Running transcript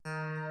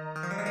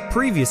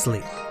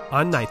Previously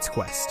on Knight's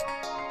Quest.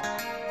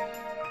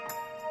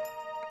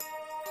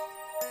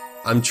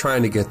 I'm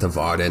trying to get to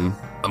Varden.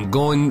 I'm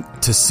going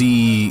to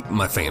see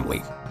my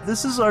family.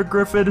 This is our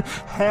Griffin,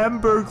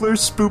 Hamburglar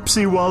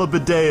Spoopsy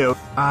Wallabadeo.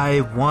 I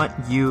want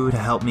you to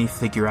help me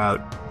figure out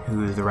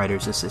who the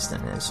writer's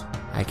assistant is.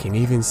 I can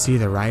even see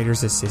the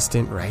writer's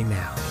assistant right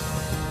now.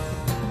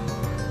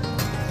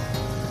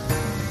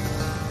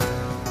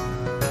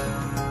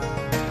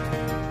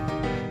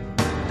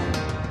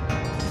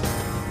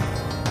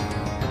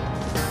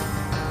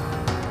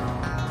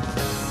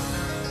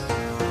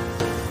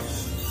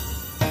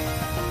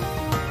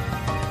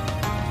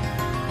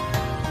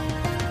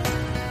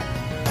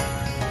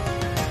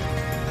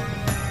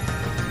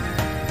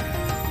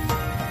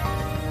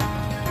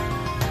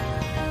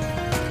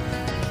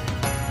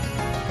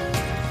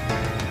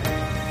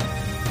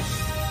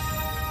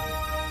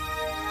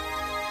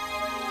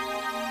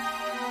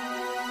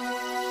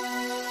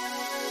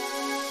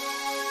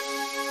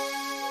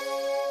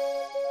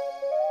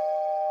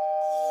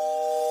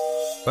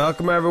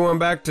 Welcome everyone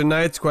back to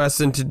Knight's Quest,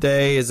 and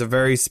today is a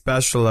very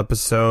special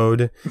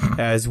episode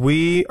as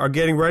we are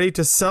getting ready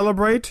to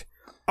celebrate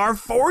our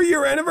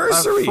 4-year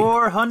anniversary.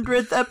 Our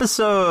 400th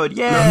episode,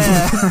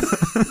 yeah!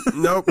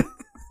 Nope.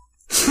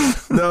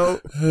 No.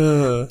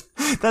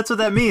 That's what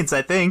that means,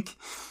 I think.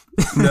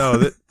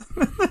 No.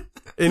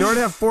 In order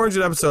to have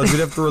 400 episodes, we'd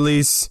have to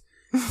release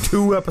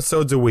 2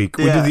 episodes a week.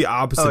 We do the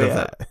opposite of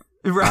that.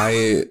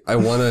 Right. I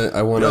want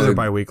Another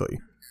bi-weekly.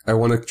 I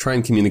want to try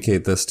and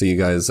communicate this to you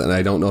guys, and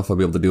I don't know if I'll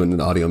be able to do it in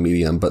an audio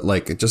medium, but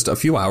like just a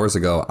few hours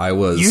ago,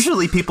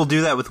 Usually people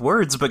do that with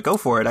words, but go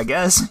for it, I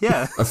guess.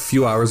 Yeah. A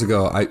few hours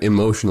ago,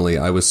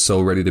 I was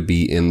so ready to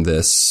be in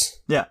this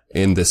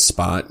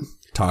spot,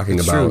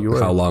 talking about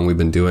how long we've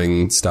been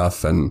doing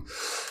stuff, and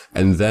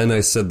then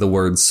I said the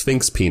word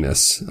Sphinx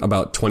penis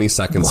about 20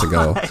 seconds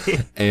ago,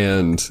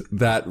 and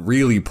that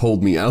really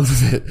pulled me out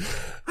of it.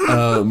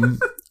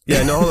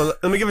 Yeah, no, hold on.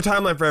 Let me give a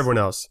timeline for everyone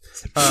else.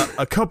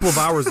 A couple of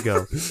hours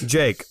ago,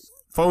 Jake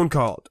phone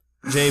called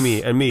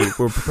Jamie and me. We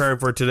were preparing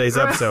for today's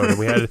episode, and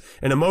we had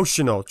an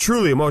emotional,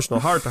 truly emotional,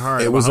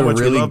 heart-to-heart. It was how a much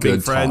really we love being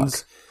good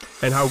friends,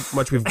 and how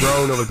much we've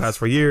grown over the past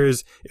 4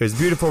 years. It was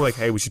beautiful. Like,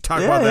 hey, we should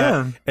talk about that.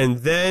 Yeah. And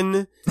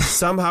then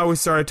somehow we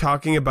started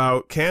talking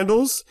about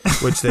candles,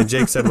 which then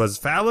Jake said was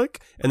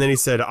phallic, and then he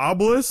said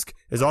obelisk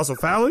is also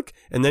phallic,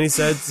 and then he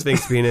said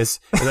Sphinx penis,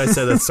 and I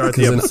said let's start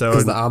the episode.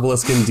 Because the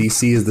obelisk in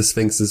DC is the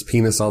Sphinx's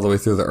penis all the way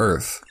through the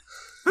earth.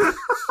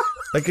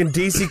 Like in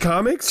DC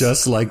Comics?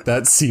 Just like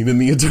that scene in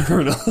the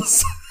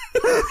Eternals.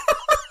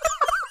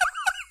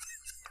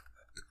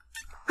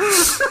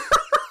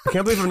 I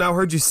can't believe I've now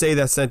heard you say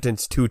that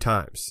sentence 2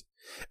 times.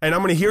 And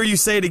I'm going to hear you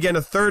say it again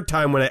a 3rd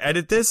time when I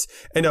edit this,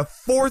 and a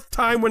 4th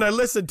time when I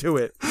listen to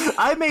it.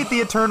 I made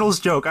the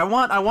Eternals joke. I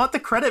want the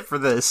credit for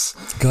this.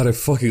 God, I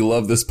fucking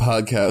love this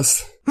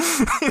podcast.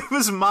 It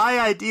was my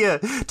idea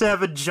to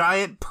have a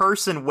giant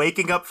person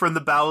waking up from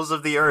the bowels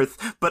of the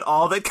earth, but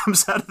all that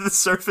comes out of the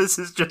surface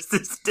is just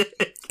his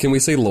dick. Can we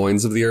say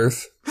loins of the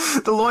earth?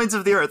 The loins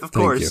of the earth, of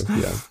course.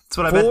 Thank you. Yeah. That's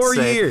what I meant to 4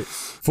 say. years.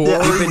 4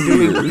 We've been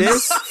years. doing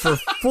this for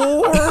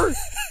 4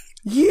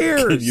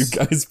 years. Can you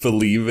guys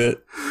believe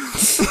it?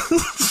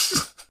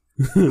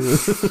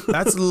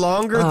 That's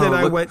longer than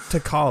I went to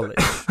college.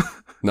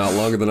 Not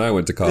longer than I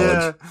went to college.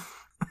 Yeah.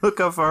 Look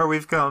how far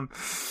we've come.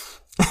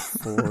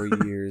 4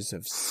 years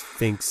of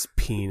Sphinx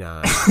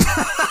peni.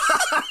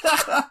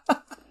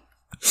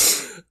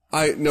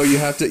 You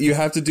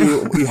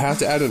have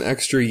to add an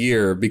extra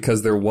year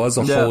because there was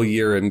a whole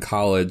year in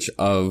college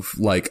of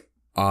like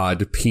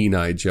odd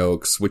peni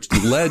jokes, which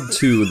led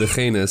to the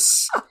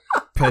heinous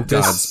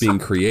gods being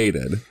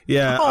created.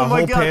 Yeah, Oh a my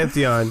whole God.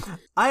 pantheon.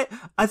 I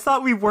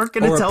thought we weren't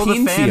going Or to a tell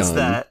the fans pantheon.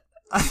 that.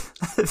 I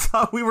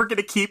thought we were going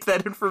to keep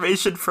that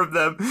information from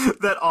them,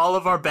 that all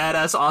of our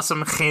badass,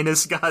 awesome,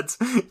 heinous gods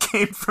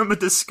came from a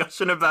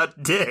discussion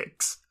about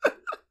dicks.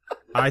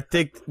 I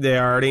think they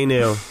already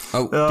knew.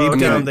 Oh, Deep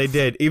down, they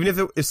did.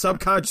 Even if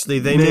subconsciously,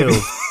 they knew.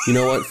 you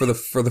know what? For the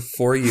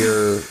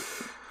 4-year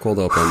cold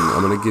open,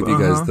 I'm going to give you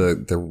guys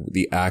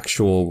the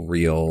actual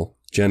real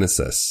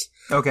genesis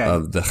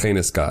of the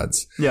heinous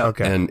gods. Yeah.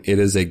 Okay. And it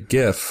is a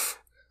gif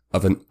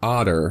of an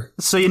otter.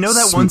 So you know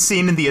that one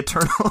scene in the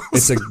Eternals?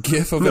 It's a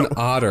gif of an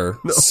otter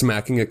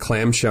smacking a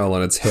clamshell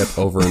on its hip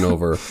over and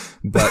over,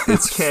 but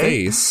its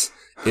face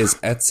is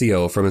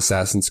Ezio from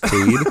Assassin's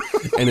Creed,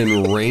 and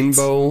in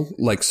rainbow,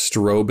 like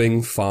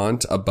strobing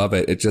font above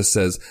it, it just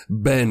says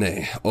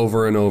Bene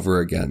over and over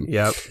again.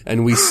 Yep.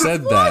 And we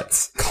said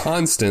that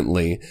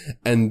constantly,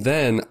 and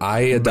then I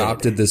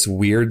adopted this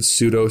weird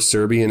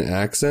pseudo-Serbian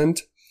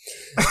accent.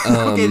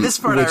 Okay, this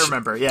part I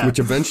remember, yeah. Which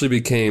eventually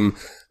became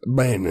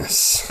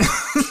Benes.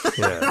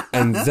 Yeah.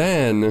 And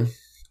then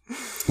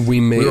we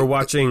were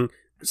watching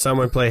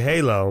someone play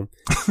Halo,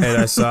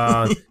 and I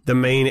saw the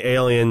main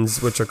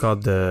aliens, which are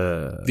called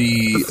the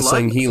Flood?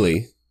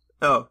 Sangheili.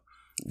 Oh.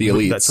 The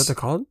elites. That's what they're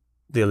called?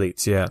 The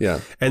elites, yeah. Yeah.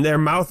 And their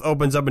mouth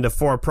opens up into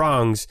 4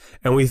 prongs,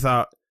 and we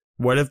thought,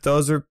 what if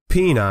those are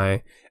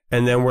peni?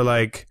 And then we're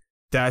like,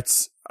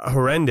 that's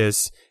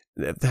horrendous.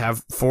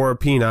 have 4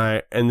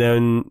 peni, and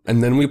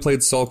then we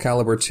played Soul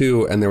Calibur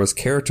 2, and there was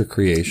character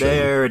creation.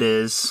 There it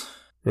is.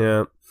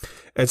 Yeah.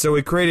 And so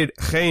we created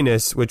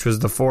Janus, which was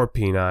the 4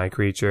 peni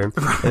creature,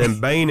 right. And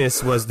then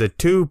Banus was the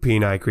 2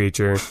 peni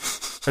creature.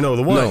 No,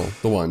 the 1. No,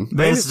 the 1.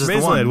 Banus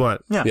had 1.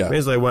 Yeah.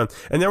 Banus had 1.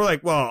 And they were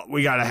like, well,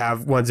 we gotta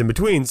have ones in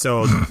between,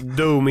 so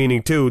du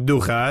meaning 2,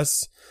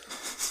 dujas,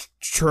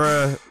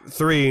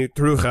 3,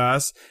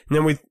 trujas, and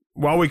then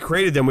while we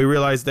created them, we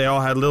realized they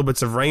all had little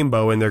bits of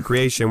rainbow in their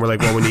creation. We're like,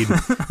 well,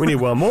 we need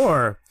one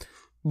more.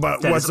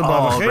 But what's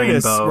above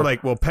Janus? We're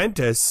like, well,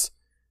 Pentas.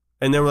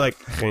 And then we're like,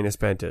 Janus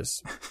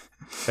Pentas.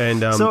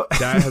 And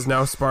that has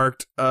now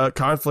sparked a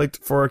conflict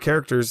for our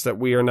characters that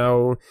we are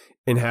now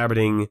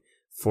inhabiting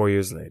 4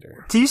 years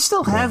later. Do you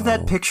still have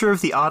that picture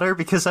of the otter?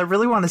 Because I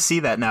really want to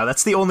see that now.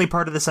 That's the only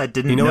part of this I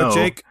didn't know. You know what,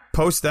 Jake?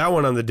 Post that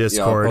one on the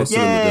Discord. Yeah, post it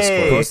in the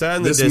Discord. Post that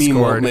in the Discord. This meme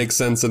won't make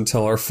sense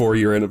until our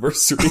 4-year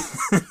anniversary.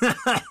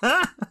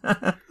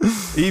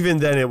 Even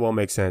then, it won't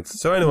make sense.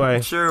 So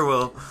anyway. Sure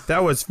will.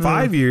 That was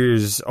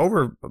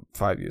over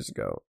 5 years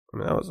ago. I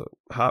mean, that was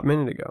a hot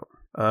minute ago.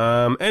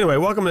 Anyway,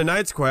 welcome to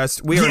Knight's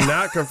Quest. We are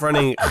not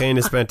confronting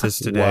Janus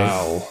Pentas today.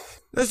 Wow.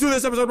 Let's do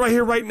this episode right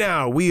here, right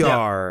now. We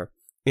are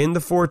in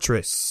the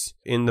fortress,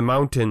 in the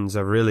mountains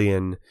of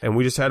Rillian, and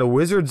we just had a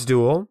wizard's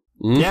duel.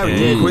 Yeah, we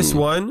did. Quist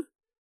won,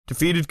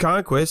 defeated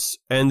Conquest,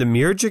 and the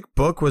Mirjic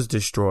book was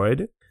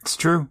destroyed. It's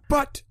true.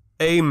 But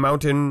a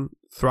mountain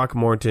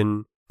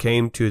Throckmorton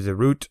came to the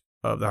root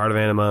of the Heart of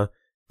Anima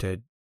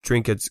to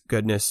drink its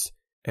goodness,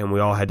 and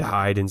we all had to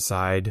hide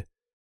inside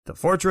the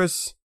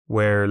fortress,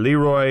 where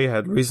Leroy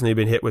had recently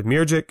been hit with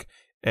Mirjic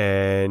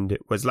and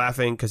was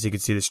laughing because he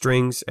could see the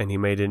strings, and he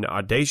made an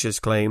audacious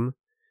claim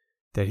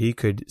that he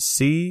could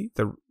see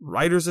the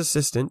writer's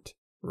assistant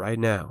right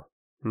now.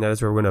 And that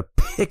is where we're going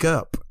to pick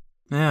up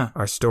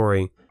our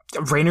story.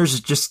 Raynor's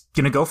just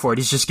going to go for it.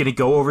 He's just going to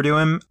go over to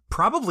him,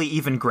 probably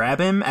even grab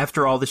him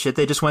after all the shit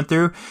they just went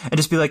through, and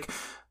just be like,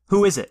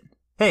 who is it?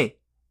 Hey,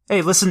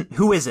 listen,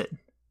 who is it?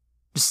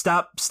 Just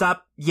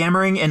stop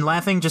yammering and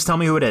laughing. Just tell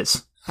me who it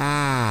is.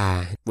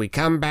 We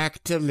come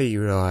back to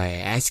Leroy,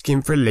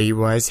 asking for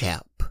Leroy's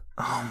help.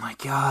 Oh my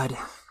god.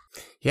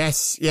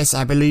 Yes,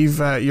 I believe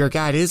your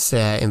guide is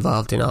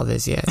involved in all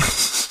this,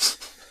 yes.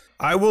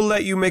 I will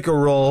let you make a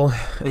roll,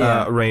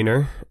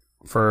 Raynor,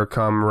 for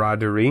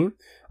camaraderie.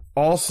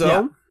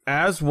 Also,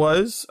 as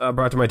was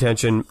brought to my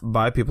attention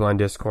by people on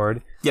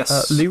Discord,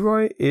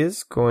 Leroy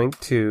is going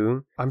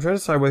to... I'm trying to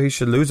decide whether he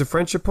should lose a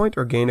friendship point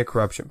or gain a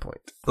corruption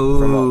point.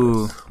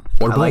 Ooh,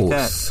 or I like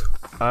that.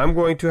 I'm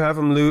going to have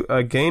him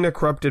gain a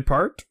corrupted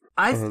part.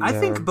 I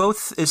think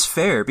both is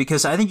fair,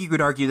 because I think you could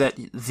argue that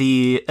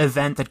the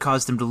event that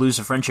caused him to lose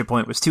a friendship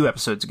point was 2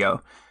 episodes ago,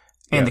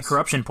 and the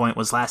corruption point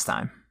was last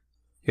time.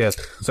 Yes,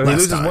 so he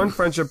loses 1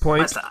 friendship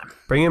point,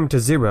 bring him to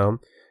 0,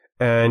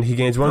 and he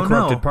gains 1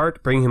 corrupted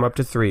part, bring him up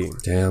to 3.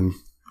 Damn.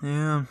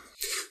 Yeah.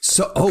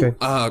 So,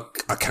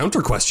 a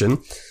counter question.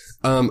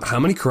 How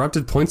many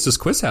corrupted points does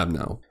Quiz have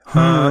now?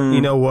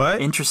 You know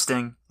what?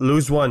 Interesting.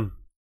 Lose 1.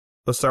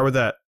 Let's start with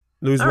that.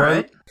 Lose 1.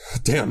 Right.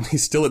 Damn,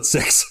 he's still at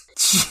 6.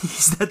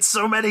 Jeez, that's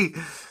so many.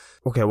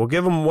 Okay, we'll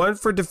give him 1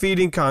 for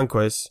defeating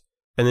Conquest,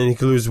 and then he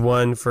can lose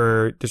 1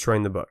 for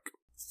destroying the book.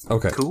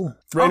 Okay. Cool.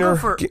 Raynor,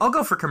 I'll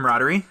go for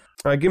camaraderie.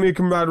 All right, give me a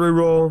camaraderie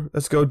roll.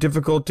 Let's go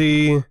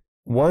difficulty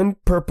 1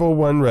 purple,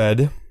 1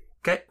 red.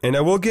 Okay. And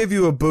I will give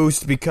you a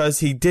boost because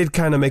he did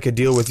kind of make a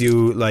deal with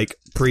you, like,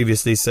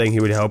 previously, saying he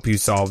would help you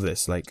solve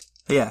this.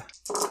 Yeah.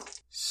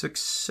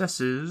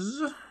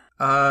 Successes.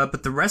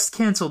 But the rest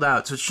canceled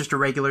out, so it's just a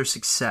regular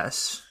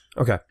success.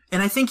 Okay.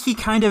 And I think he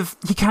kind of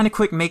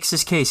quick makes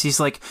his case. He's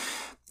like,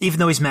 even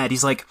though he's mad,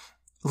 he's like,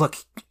 look,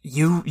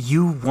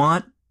 you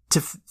want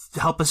to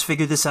help us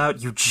figure this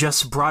out. You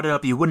just brought it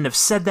up. You wouldn't have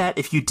said that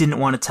if you didn't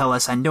want to tell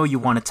us. I know you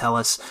want to tell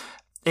us.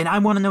 And I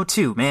want to know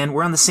too, man.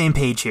 We're on the same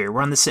page here.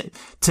 We're on the same,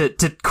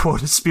 to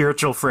quote a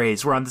spiritual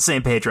phrase, we're on the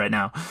same page right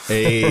now.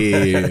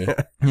 Hey.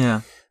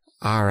 Yeah.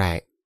 All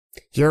right.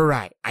 You're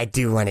right. I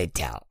do want to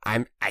tell.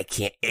 I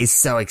can't. It's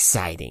so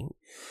exciting.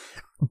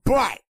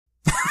 But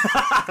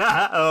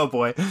oh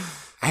boy.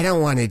 I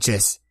don't want to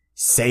just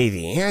say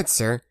the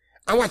answer.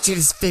 I want you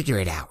to figure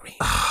it out, Ray.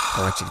 I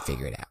want you to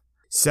figure it out.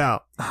 So,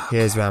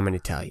 here's what I'm going to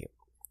tell you.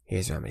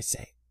 Here's what I'm going to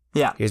say.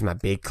 Yeah. Here's my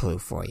big clue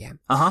for you.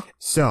 Uh-huh.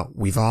 So,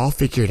 we've all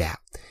figured out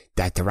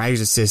that the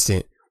writer's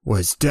assistant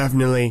was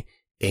definitely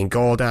in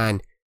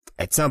Goldon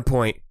at some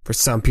point for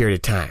some period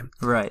of time.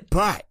 Right.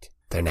 But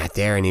they're not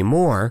there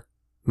anymore,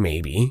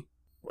 maybe.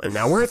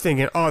 Now we're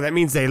thinking, oh, that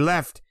means they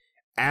left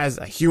as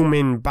a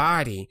human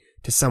body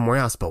to somewhere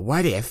else. But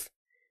what if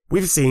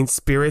we've seen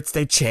spirits,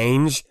 they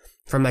change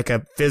from like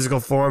a physical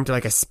form to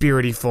like a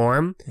spirity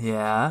form?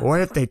 Yeah.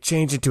 What if they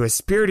changed into a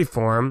spirity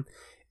form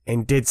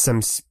and did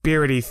some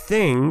spirity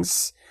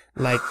things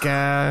like,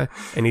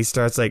 and he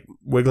starts like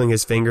wiggling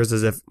his fingers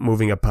as if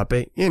moving a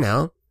puppet,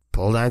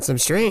 pulled on some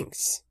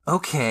strings.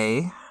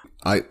 Okay.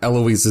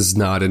 Eloise is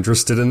not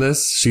interested in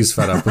this. She's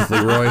fed up with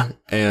Leroy,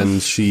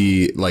 and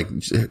she,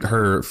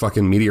 her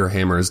fucking meteor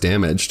hammer is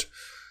damaged.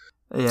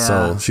 Yeah,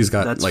 so she's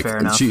got that's like fair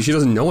enough. she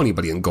doesn't know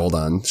anybody in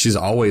Gul'dan. She's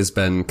always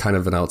been kind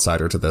of an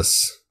outsider to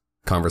this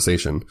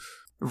conversation.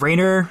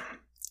 Raynor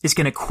is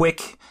gonna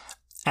quick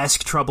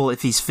ask Trouble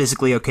if he's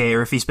physically okay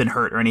or if he's been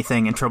hurt or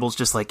anything, and Trouble's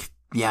just like,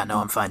 yeah, no,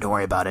 I'm fine, don't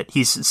worry about it.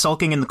 He's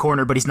sulking in the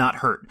corner, but he's not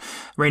hurt.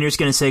 Raynor's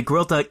gonna say,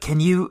 Grylta,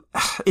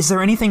 is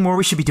there anything more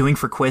we should be doing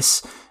for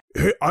Quiss?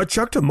 Hey, I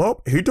checked him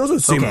up. He doesn't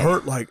seem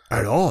hurt, like,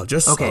 at all.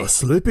 Just a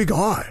sleepy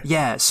guy.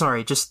 Yeah,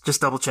 sorry, just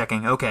double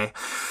checking. Okay.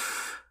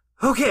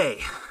 Okay,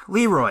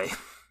 Leroy.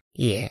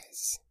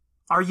 Yes.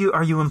 Are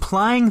you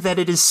implying that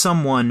it is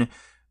someone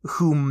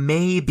who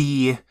may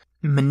be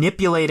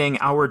manipulating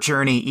our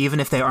journey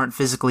even if they aren't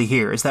physically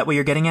here? Is that what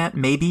you're getting at?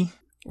 Maybe?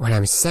 What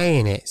I'm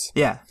saying is...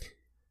 Yeah.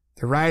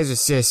 The Rise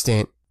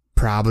Assistant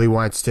probably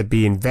wants to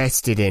be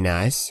invested in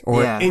us,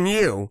 or in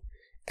you,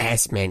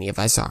 as many of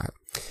us are.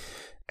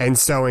 And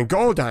so in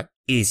Gul'dan,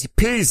 easy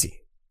peasy.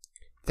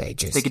 They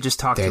could just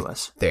talk to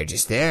us. They're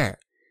just there.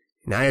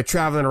 Now you're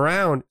traveling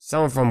around,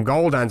 someone from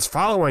Gul'dan's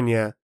following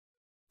you.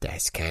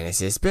 That's kind of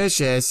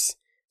suspicious.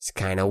 It's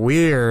kind of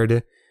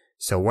weird.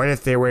 So what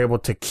if they were able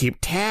to keep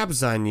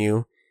tabs on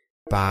you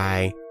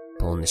by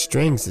pulling the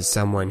strings of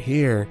someone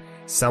here?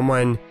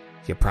 Someone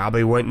you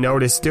probably wouldn't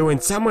notice doing,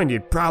 someone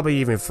you'd probably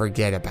even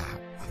forget about.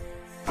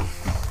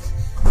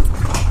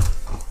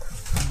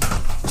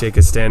 Jake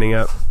is standing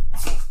up.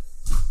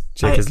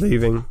 Jake is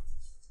leaving.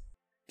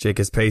 Jake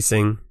is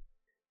pacing.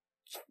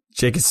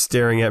 Jake is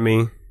staring at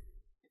me.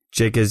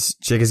 Jake is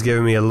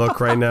giving me a look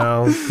right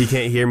now. He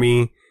can't hear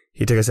me.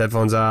 He took his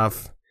headphones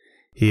off.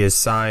 He is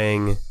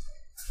sighing.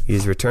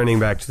 He's returning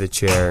back to the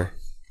chair.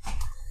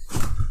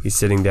 He's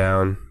sitting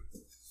down.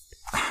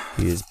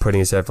 He is putting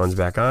his headphones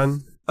back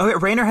on. Okay,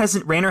 Raynor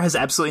has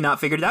absolutely not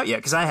figured it out yet,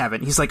 because I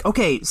haven't. He's like,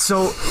 okay,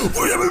 so...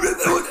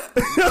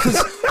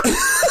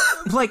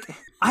 like,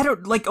 I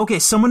don't... Like, okay,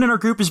 someone in our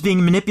group is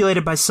being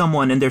manipulated by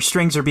someone, and their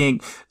strings are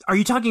being... Are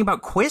you talking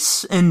about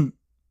Quiss? And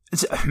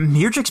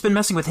Mirdrik's been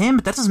messing with him,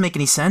 but that doesn't make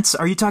any sense.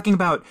 Are you talking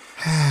about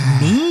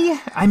me?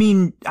 I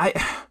mean,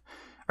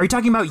 Are you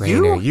talking about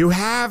Raynor, you? You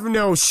have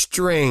no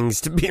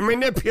strings to be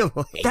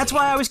manipulated. That's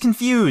why I was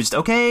confused,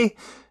 okay?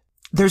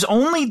 There's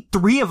only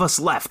 3 of us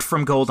left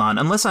from Gul'dan,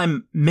 unless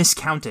I'm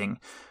miscounting.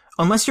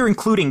 Unless you're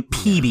including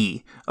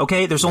PB,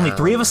 okay? There's only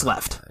 3 of us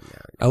left.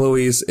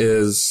 Eloise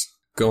is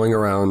going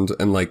around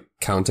and, like,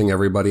 counting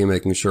everybody,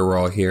 making sure we're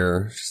all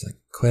here. She's like,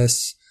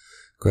 Quiss,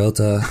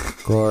 Grylta,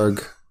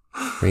 Grorg,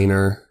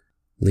 Raynor,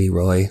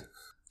 Leroy,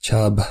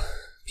 Chubb,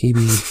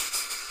 PB.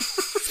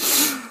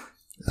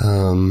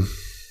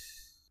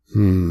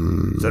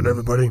 Is that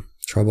everybody?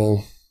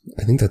 Trouble.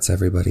 I think that's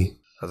everybody.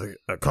 I think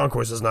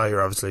Conquest is not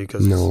here, obviously,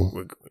 because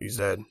he's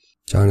dead.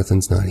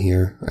 Jonathan's not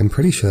here. I'm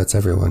pretty sure that's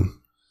everyone.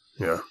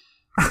 Yeah.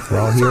 We're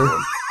all here?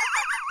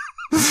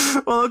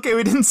 Well, okay,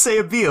 we didn't say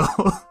Abil.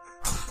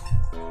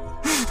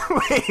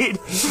 Wait,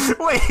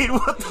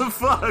 what the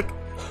fuck?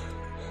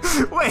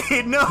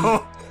 Wait,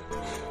 no.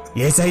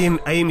 Yes, I am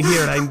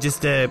here. I'm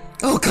just,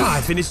 oh,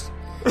 God. Finished.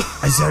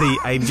 I'm sorry,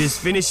 I'm just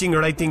finishing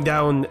writing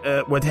down,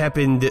 what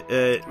happened,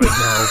 right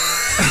now.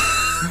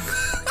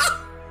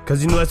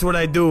 Because, that's what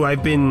I do.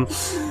 I've been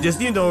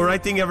just,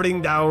 writing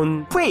everything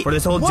down for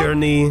this whole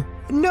journey.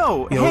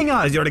 No, hang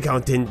on. As your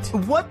accountant.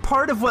 What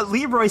part of what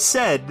Leroy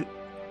said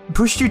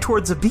pushed you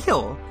towards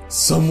Abil?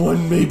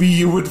 Someone maybe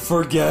you would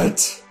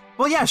forget.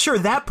 Well, yeah, sure,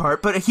 that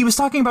part, but he was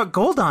talking about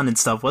Gul'dan and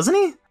stuff, wasn't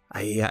he?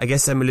 I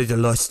guess I'm a little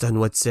lost on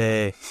what's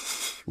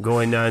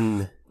going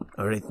on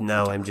right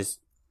now. I was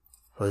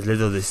a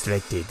little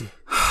distracted.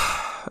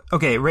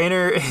 Okay,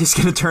 Raynor is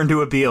going to turn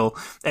to Abil,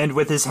 and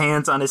with his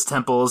hands on his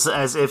temples,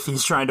 as if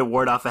he's trying to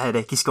ward off a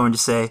headache, he's going to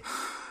say,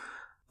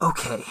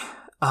 okay,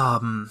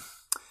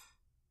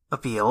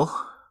 Abil.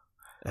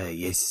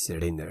 Yes,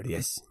 Raynor,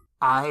 yes.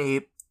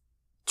 I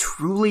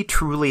truly,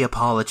 truly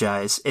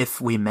apologize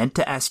if we meant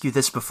to ask you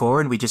this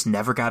before and we just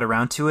never got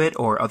around to it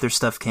or other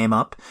stuff came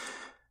up.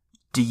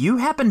 Do you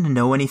happen to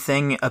know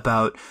anything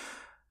about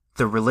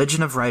the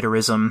religion of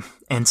writerism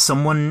and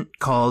someone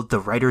called the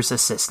Writer's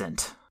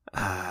Assistant?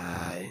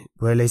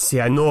 Well, let's see.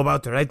 I know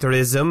about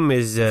writerism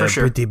is a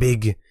pretty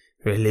big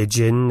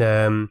religion.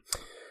 The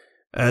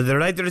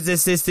Writer's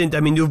Assistant,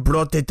 you've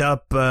brought it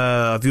up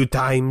a few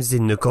times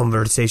in the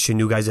conversation.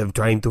 You guys have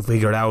trying to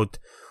figure out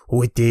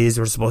who it is.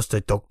 We're supposed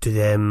to talk to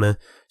them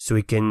so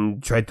we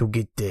can try to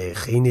get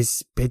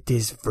Rhaenys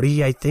Petis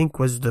free, I think,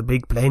 was the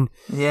big plan.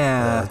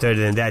 Yeah. Other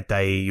than that,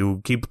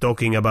 you keep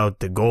talking about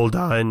the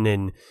Gul'dan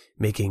and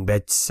making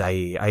bets.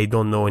 I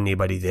don't know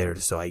anybody there,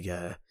 so I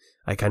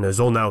kind of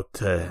zone out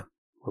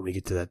when we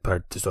get to that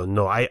part. So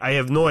no, I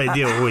have no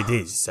idea who it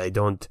is. I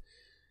don't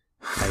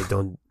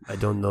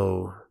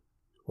know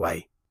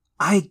why.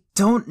 I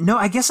don't know.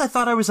 I guess I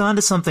thought I was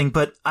onto something,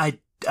 but I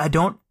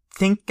don't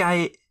think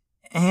I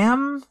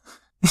am.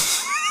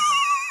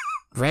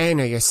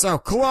 Raynor, you're so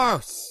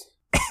close.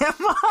 Am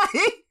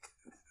I?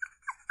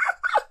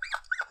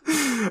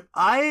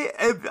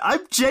 I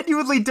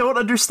genuinely don't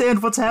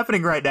understand what's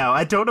happening right now.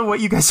 I don't know what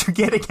you guys are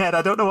getting at.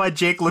 I don't know why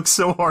Jake looks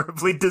so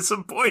horribly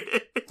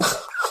disappointed.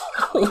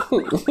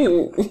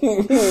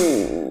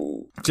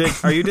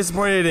 Jake, are you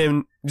disappointed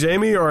in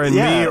Jamie or in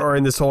me or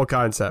in this whole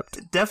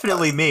concept?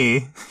 Definitely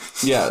me.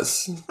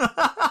 Yes.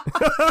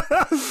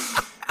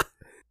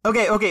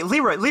 Okay,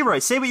 Leroy,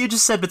 say what you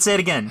just said, but say it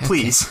again,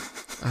 please.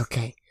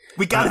 Okay.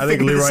 We gotta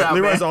figure this out,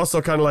 Leroy's man.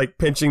 also kind of like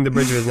pinching the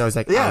bridge of his nose,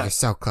 like, you're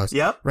so close.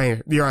 Yep.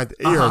 Rainer, you're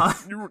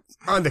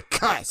on the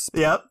cusp.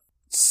 Yep.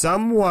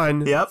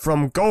 Someone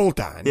from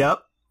Goldon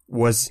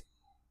was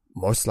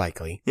most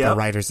likely the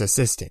writer's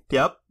assistant.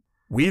 Yep.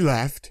 We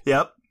left.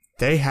 Yep.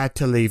 They had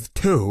to leave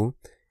too.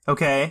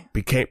 Okay.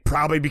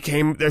 Probably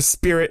became their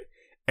spirit,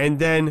 and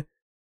then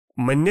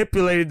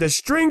manipulated the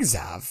strings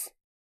of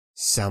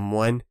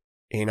someone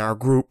in our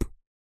group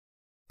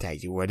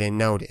that you wouldn't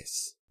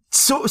notice.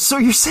 So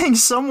you're saying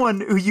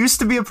someone who used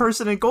to be a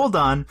person in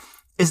Goldon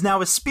is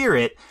now a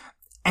spirit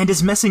and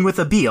is messing with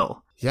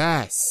Abiel?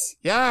 Yes.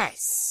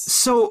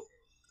 So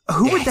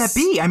who would that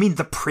be? I mean,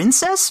 the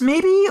princess,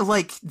 maybe?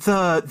 Like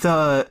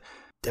the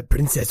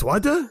princess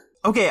what?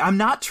 Okay, I'm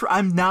not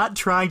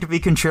trying to be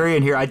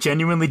contrarian here. I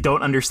genuinely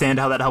don't understand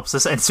how that helps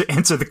us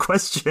answer the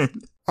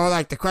question. Oh,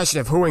 like the question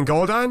of who in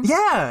Goldon?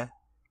 Yeah.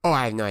 Oh,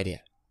 I have no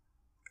idea.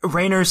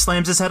 Rainer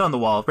slams his head on the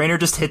wall. Rainer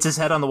just hits his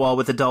head on the wall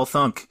with a dull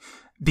thunk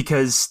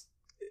because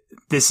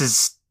this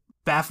is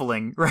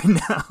baffling right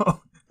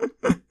now.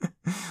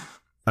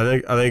 I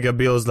think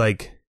Abiel's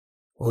like,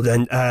 well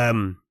then,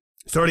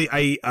 sorry,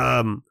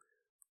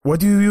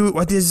 what are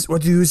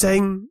you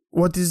saying?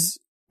 What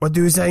are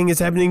you saying is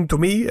happening to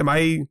me? Am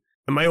I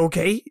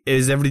okay?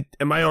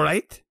 Am I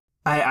alright?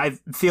 I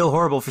feel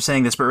horrible for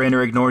saying this, but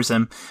Rainer ignores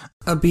him.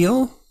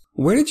 Abiel,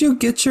 where did you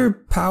get your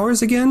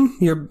powers again?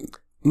 Your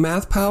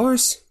math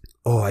powers?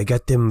 Oh, I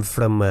got them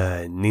from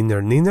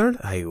Niner.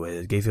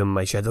 I gave him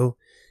my shadow,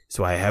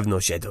 so I have no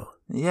shadow.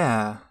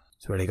 Yeah.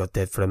 That's where I got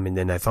that from, and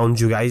then I found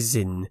you guys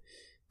in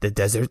the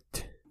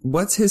desert.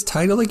 What's his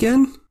title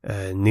again?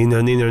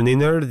 Niner,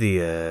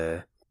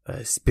 the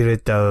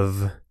spirit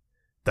of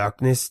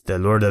darkness, the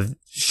Lord of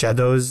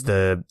Shadows,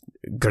 the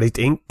Great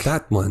Ink.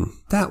 That one.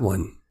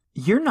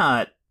 You're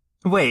not...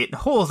 Wait,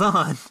 hold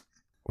on.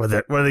 What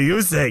are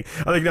you saying?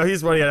 I think, no,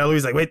 he's funny, and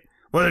Louis like, wait,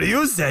 what are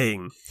you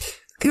saying?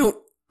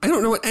 I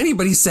don't know what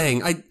anybody's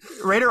saying.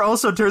 Rainer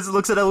also turns and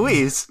looks at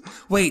Eloise.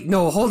 Wait,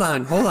 no, hold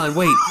on,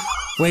 wait.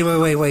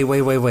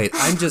 Wait.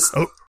 I'm just...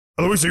 Oh,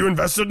 Eloise, are you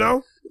invested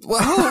now?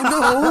 Well,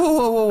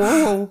 no,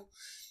 whoa.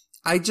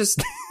 I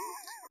just...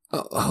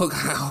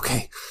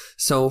 okay.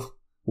 So,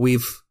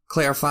 we've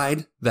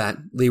clarified that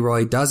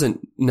Leroy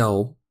doesn't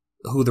know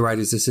who the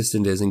writer's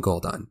assistant is in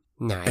Goldon.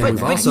 No, and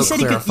we've also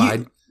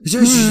clarified...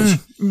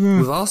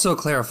 We've also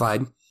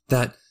clarified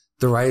that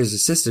the writer's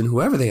assistant,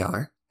 whoever they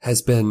are,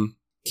 has been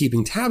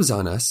keeping tabs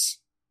on us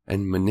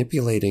and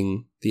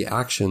manipulating the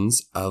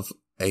actions of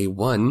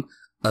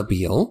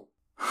Abiel.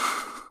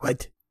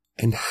 What?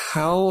 And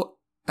how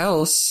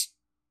else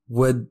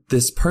would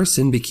this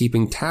person be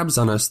keeping tabs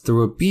on us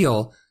through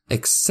Abiel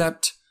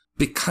except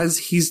because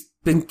he's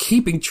been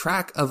keeping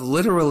track of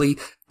literally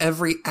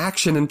every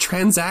action and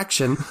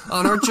transaction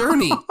on our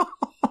journey?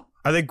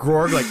 I think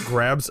Grog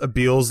grabs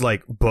Abiel's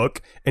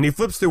book and he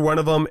flips through one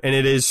of them and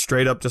it is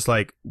straight up just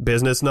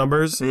business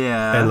numbers.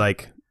 Yeah. And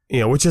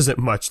which isn't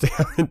much. They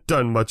haven't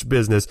done much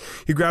business.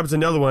 He grabs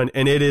another one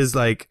and it is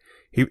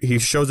he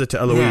shows it to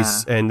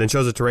Eloise and then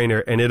shows it to Rainer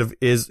and it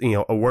is,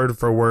 a word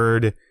for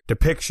word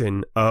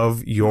depiction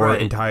of your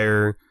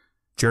entire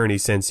journey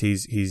since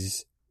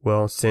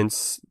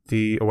since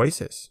the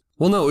Oasis.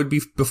 Well, no, it would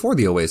be before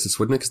the Oasis,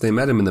 wouldn't it? Because they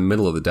met him in the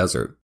middle of the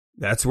desert.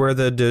 That's where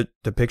the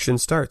depiction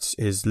starts,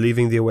 is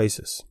leaving the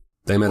Oasis.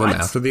 They met him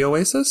after the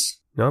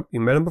Oasis? Nope,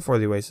 you met him before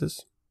the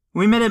Oasis.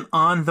 We met him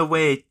on the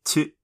way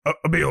to...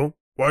 Abiel,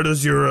 why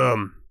does your,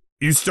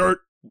 you start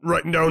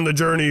writing down the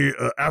journey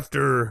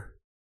after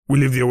we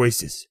leave the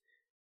Oasis?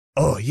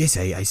 Oh, yes,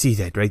 I see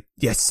that, right?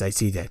 Yes, I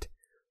see that.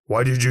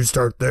 Why did you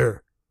start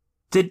there?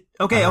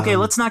 Okay,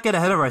 let's not get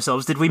ahead of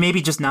ourselves. Did we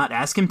maybe just not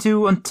ask him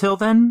to until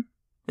then?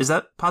 Is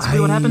that possibly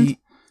what happened?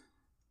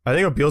 I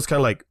think Abiel's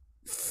kind of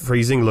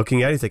freezing,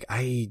 looking at it. He's like,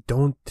 I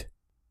don't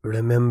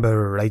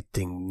remember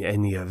writing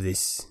any of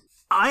this.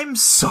 I'm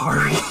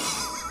sorry.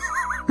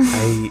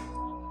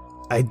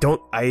 I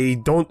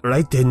don't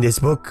write in this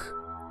book.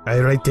 I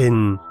write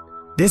in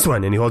this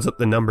one. And he holds up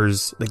the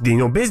numbers,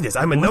 business.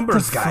 I'm a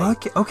numbers guy.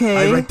 Okay.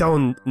 I write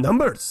down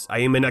numbers. I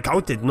am an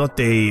accountant, not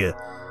a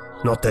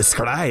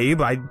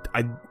scribe.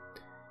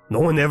 No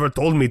one ever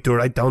told me to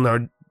write down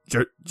our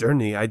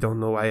journey. I don't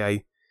know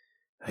why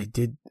I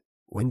did.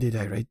 When did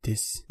I write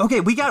this?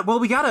 Okay, we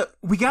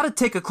gotta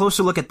take a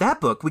closer look at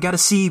that book. We gotta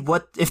see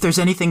if there's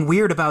anything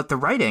weird about the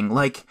writing.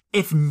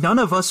 If none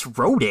of us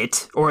wrote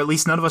it, or at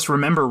least none of us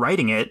remember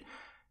writing it,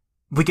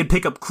 we could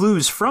pick up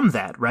clues from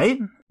that, right?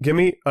 Give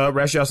me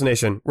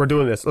ratiocination. We're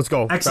doing this. Let's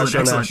go.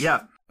 Excellent.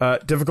 Yeah.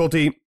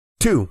 Difficulty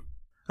 2.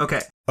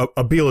 Okay.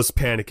 Abiel is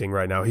panicking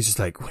right now. He's just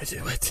like, what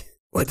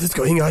is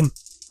going on?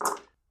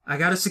 I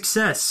got a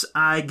success.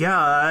 I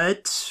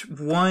got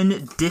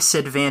 1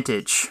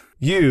 disadvantage.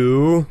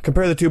 You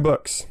compare the two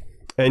books,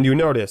 and you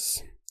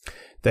notice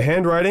the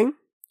handwriting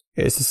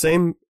is the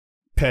same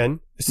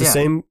pen. It's the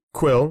same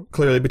quill,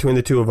 clearly, between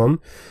the two of them.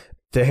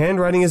 The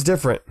handwriting is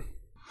different.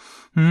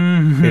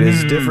 Mm-hmm. It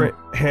is different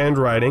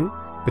handwriting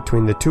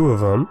between the two of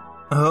them.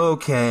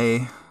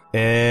 Okay.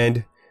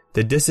 And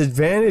the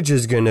disadvantage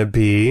is going to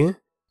be...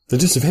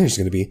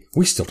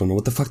 we still don't know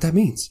what the fuck that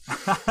means.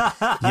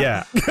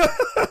 Yeah.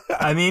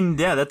 I mean,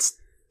 yeah,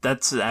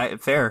 that's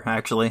fair,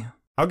 actually.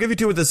 I'll give you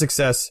 2 with the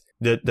success.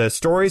 The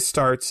story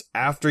starts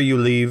after you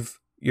leave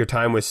your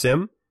time with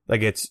Sim.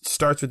 Like, it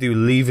starts with you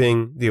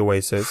leaving the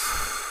Oasis.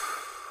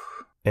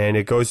 And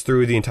it goes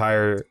through the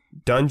entire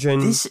dungeon.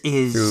 This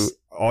is... through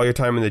all your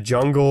time in the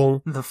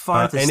jungle. The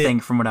farthest thing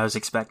from what I was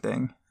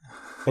expecting.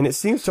 And it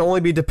seems to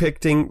only be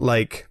depicting,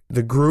 like,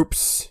 the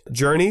group's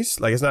journeys.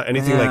 Like, it's not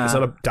anything like, it's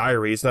not a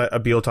diary. It's not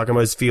Abiel talking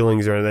about his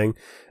feelings or anything.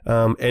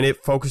 And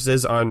it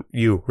focuses on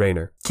you,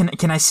 Rainer.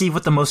 Can I see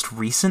what the most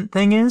recent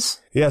thing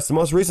is? Yes, the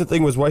most recent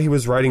thing was what he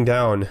was writing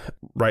down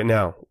right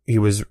now. He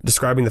was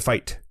describing the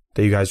fight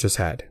that you guys just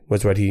had,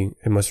 was what he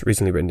had most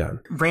recently written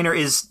down. Rainer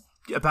is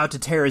about to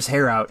tear his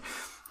hair out.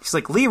 He's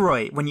like,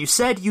 Leroy, when you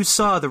said you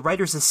saw the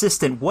writer's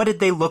assistant, what did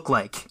they look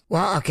like?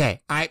 Well,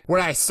 okay.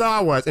 What I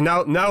saw was, and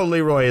now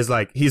Leroy is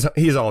like, he's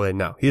all in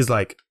now. He's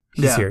like,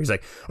 he's here. He's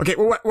like, okay,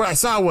 well, what I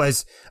saw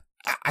was,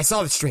 I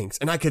saw the strings,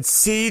 and I could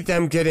see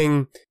them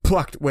getting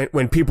plucked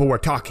when people were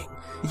talking.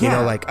 You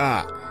know, like,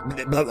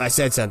 I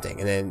said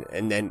something,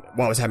 and then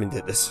what was happening,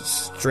 the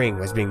string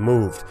was being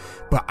moved.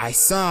 But I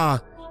saw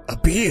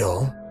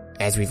Abiel,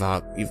 as you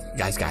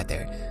guys got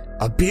there,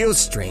 Abiel's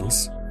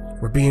strings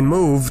were being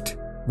moved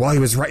while he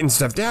was writing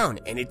stuff down,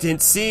 and it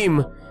didn't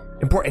seem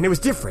important, and it was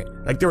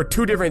different. Like, there were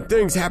 2 different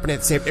things happening at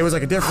the same, it was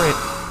like a different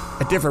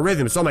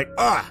rhythm. So I'm like,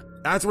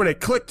 that's when it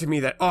clicked to me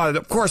that,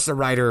 of course the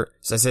writer's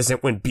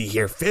assistant wouldn't be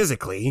here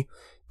physically.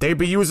 They'd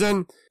be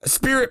using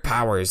spirit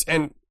powers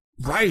and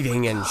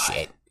writing and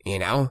shit, you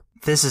know?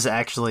 This is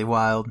actually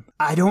wild.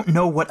 I don't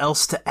know what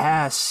else to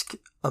ask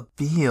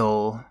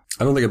Abiel.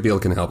 I don't think Abiel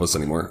can help us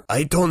anymore.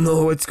 I don't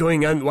know what's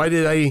going on. Why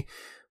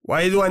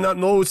do I not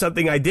know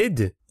something I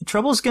did?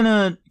 Trouble's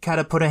gonna kind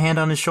of put a hand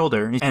on his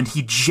shoulder, and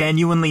he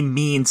genuinely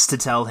means to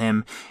tell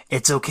him,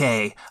 it's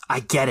okay,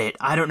 I get it,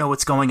 I don't know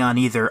what's going on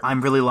either,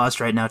 I'm really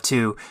lost right now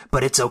too,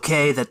 but it's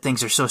okay that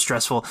things are so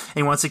stressful, and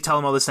he wants to tell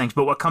him all these things,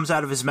 but what comes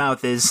out of his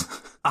mouth is,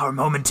 our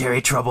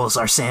momentary troubles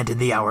are sand in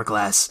the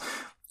hourglass.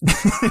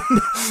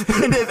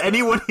 And if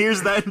anyone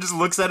hears that and just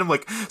looks at him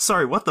like,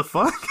 sorry, what the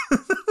fuck?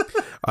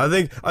 I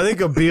think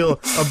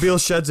Abiel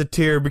sheds a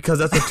tear because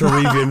that's a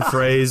Terevian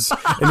phrase,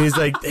 and he's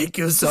like, "Thank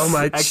you so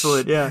much,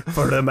 excellent,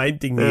 for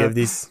reminding me of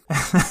this."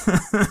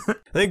 I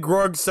think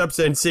Grog steps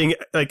in, seeing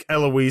like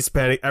Eloise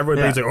panic.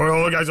 Everyone thinks like,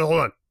 "Oh, guys, hold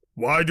on.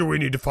 Why do we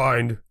need to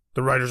find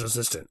the writer's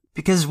assistant?"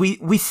 Because we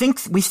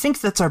think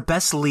that's our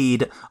best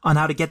lead on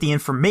how to get the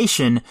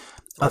information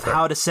of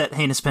how to set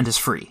Heinous Pentis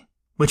free.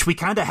 Which we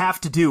kind of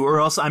have to do, or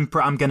else I'm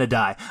gonna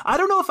die. I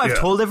don't know if I've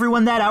told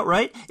everyone that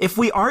outright. If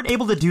we aren't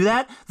able to do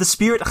that, the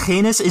spirit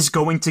Heinous is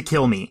going to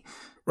kill me.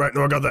 Right,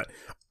 no, I got that.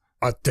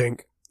 I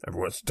think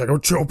everyone's take a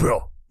chill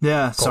pill.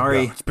 Yeah,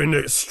 sorry. It's been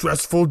a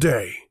stressful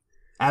day.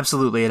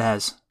 Absolutely, it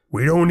has.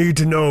 We don't need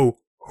to know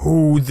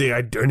who the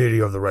identity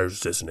of the writer's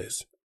assistant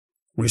is.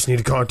 We just need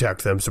to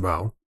contact them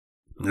somehow.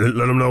 Let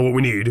them know what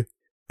we need.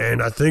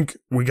 And I think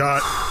we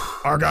got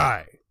our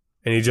guy.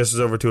 And he gestures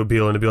over to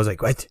Abiel, and Abiel's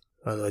like, what?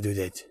 How do I do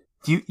that?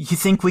 You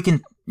think we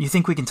can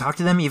talk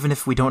to them even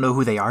if we don't know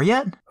who they are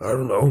yet? I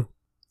don't know.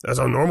 That's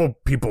how normal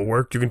people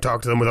work. You can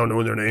talk to them without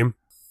knowing their name.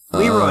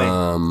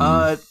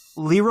 Leroy.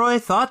 Leroy,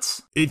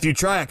 thoughts? If you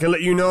try, I can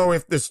let you know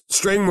if the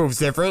string moves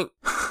different.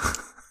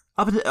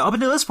 Up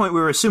until this point,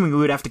 we were assuming we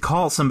would have to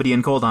call somebody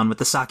in Goldon with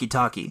the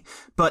Saki-Taki.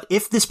 But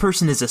if this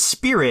person is a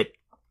spirit,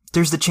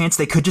 there's the chance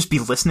they could just be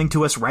listening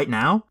to us right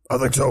now? I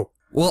think so.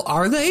 Well,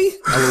 are they?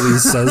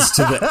 Eloise says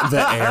to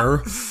the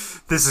air.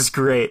 This is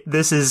great.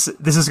 This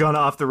has gone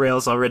off the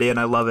rails already, and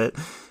I love it.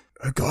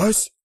 Hey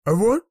guys,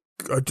 everyone,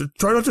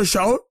 try not to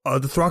shout.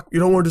 You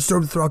don't want to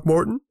disturb the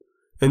Throckmorton.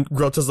 And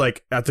Grelta's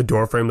like at the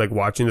doorframe, like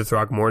watching the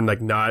Throckmorton,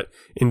 like not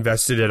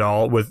invested at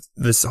all with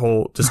this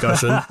whole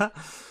discussion.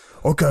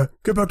 Okay,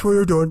 get back to what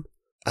you're doing.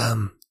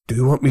 Do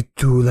you want me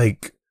to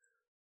like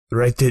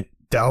write it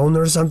down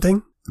or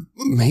something?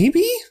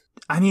 Maybe.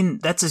 I mean,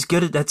 that's as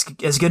good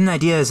an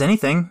idea as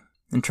anything.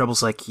 And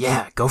Trouble's like,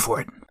 yeah, go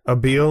for it.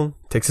 Abiel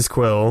takes his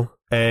quill,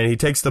 and he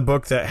takes the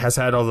book that has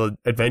had all the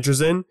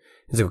adventures in.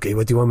 He's like, okay,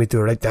 what do you want me to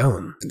write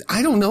down?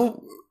 I don't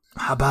know.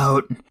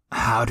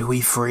 How do we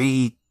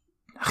free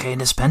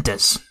Heinous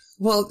Pentis?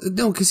 Well,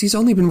 no, because he's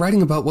only been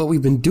writing about what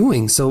we've been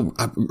doing. So,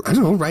 I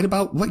don't know, write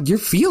about what you're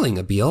feeling,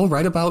 Abiel.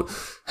 Write about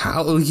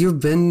how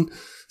you've been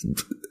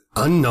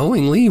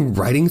unknowingly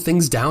writing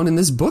things down in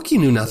this book you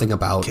knew nothing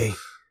about.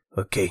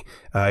 Okay.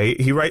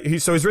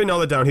 So he's written all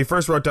that down. He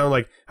first wrote down,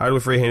 like, how do we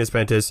free Heinous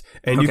Pentis?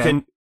 And you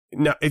can,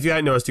 now, if you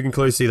hadn't noticed, you can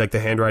clearly see, like, the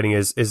handwriting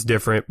is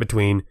different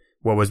between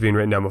what was being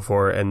written down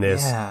before and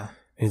this. Yeah.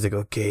 And he's like,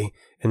 okay.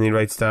 And then he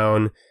writes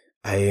down,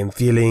 I am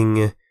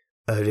feeling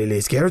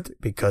really scared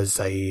because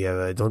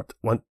I don't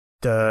want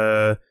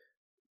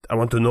I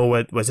want to know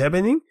what's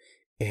happening,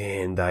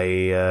 and I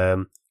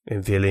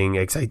am feeling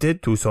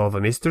excited to solve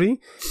a mystery,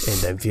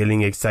 and I'm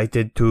feeling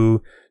excited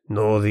to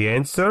know the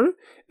answer.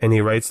 And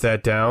he writes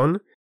that down.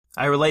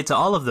 I relate to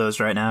all of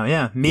those right now.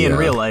 Yeah, me in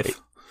real life.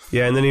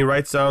 Yeah, and then he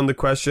writes down the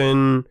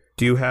question,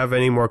 do you have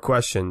any more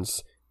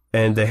questions?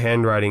 And the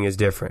handwriting is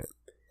different.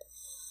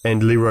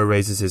 And Leroy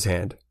raises his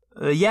hand.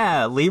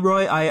 Yeah,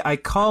 Leroy, I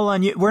call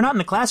on you. We're not in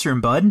the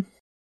classroom, bud.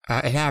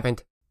 It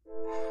happened.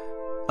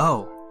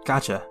 Oh,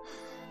 gotcha.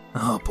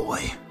 Oh,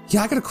 boy.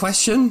 Yeah, I got a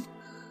question.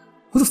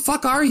 Who the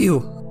fuck are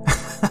you?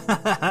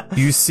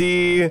 You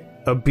see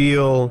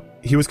Abil,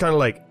 he was kind of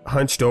like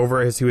hunched over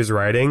as he was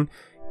writing.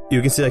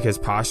 You can see like his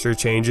posture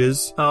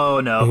changes. Oh,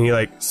 no. And he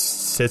like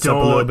sits up a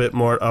little bit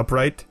more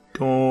upright.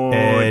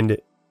 And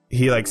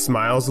he like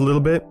smiles a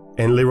little bit.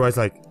 And Leroy's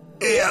like,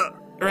 yeah,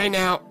 right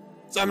now.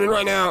 Something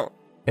right now.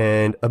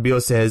 And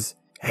Abil says,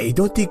 I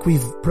don't think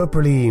we've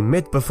properly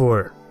met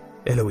before,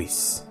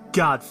 Eloise.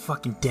 God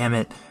fucking damn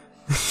it.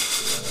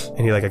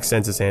 And he like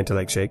extends his hand to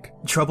like shake.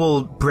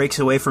 Trouble breaks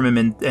away from him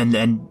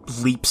and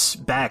leaps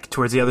back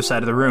towards the other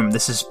side of the room.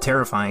 This is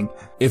terrifying.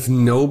 If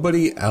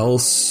nobody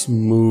else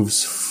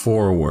moves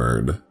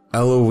forward,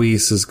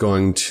 Eloise is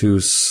going to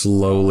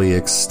slowly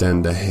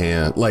extend a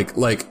hand,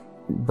 like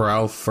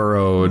brow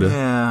furrowed.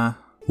 Yeah.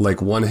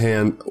 Like one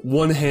hand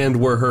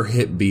where her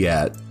hip be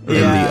at, and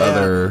the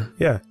other.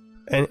 Yeah,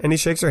 and he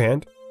shakes her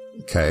hand.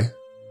 Okay.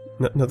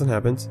 Nothing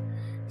happens.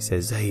 He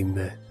says,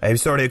 I'm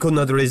sorry, I could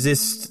not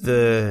resist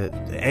the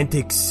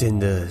antics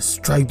and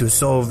trying to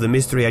solve the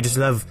mystery. I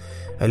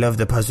love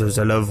the puzzles.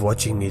 I love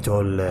watching it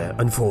all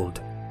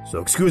unfold.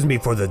 So excuse me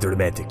for the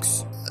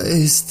dramatics.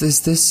 Is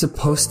this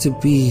supposed to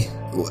be?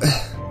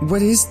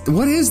 What is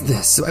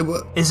this?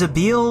 Is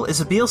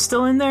Abil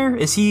still in there?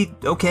 Is he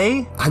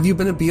okay? Have you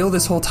been Abil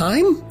this whole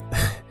time?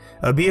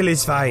 Abil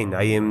is fine.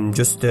 I am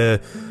just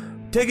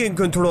taking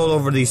control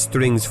over these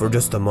strings for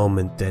just a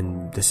moment,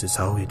 and this is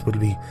how it will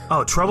be.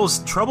 Oh,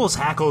 Trouble's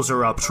hackles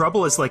are up.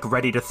 Trouble is like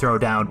ready to throw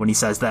down when he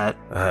says that.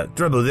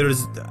 Trouble,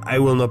 I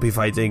will not be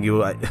fighting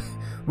you.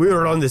 We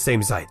are on the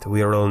same side.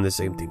 We are on the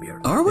same team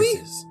here. Are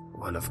we?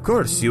 Well, of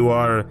course, you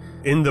are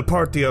in the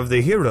party of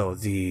the hero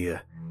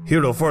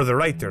for the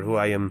writer, who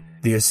I am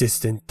the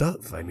assistant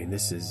of. I mean,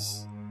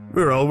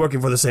 we're all working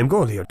for the same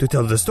goal here, to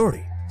tell the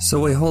story. So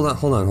wait, hold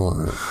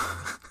on.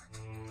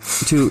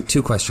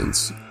 Two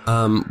questions.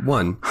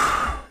 One,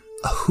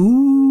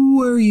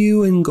 who are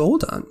you in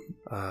Gul'dan?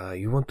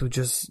 You want to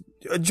just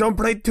jump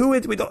right to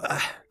it? We don't.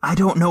 I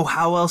don't know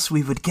how else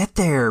we would get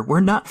there. We're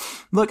not.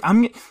 Look,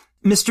 I'm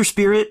Mr.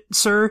 Spirit,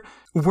 sir.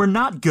 We're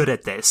not good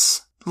at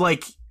this.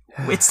 Like,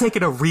 it's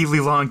taken a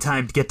really long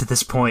time to get to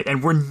this point,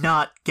 and we're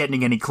not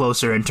getting any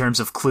closer in terms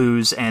of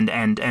clues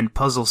and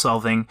puzzle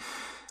solving.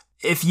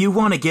 If you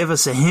want to give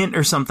us a hint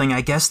or something,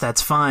 I guess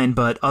that's fine,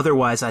 but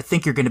otherwise I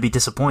think you're going to be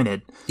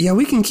disappointed. Yeah,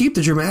 we can keep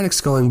the dramatics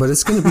going, but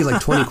it's going to be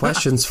like 20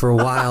 questions for a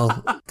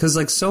while. Because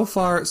like so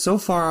far,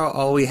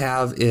 all we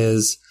have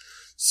is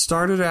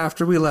started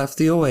after we left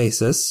the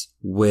Oasis,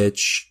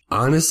 which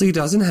honestly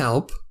doesn't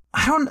help.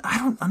 I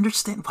don't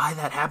understand why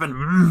that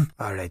happened.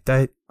 All right,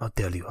 I'll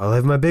tell you. I'll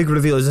have my big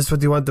reveal. Is this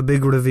what you want, the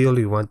big reveal?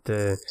 You want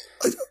the...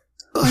 I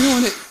don't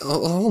want it.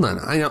 Oh, hold on.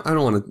 I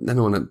don't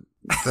want to...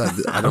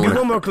 I'll give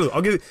one more clue.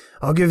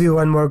 I'll give you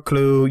one more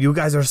clue. You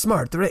guys are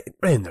smart,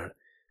 Rainer.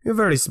 You're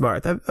very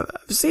smart. I've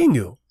seen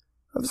you.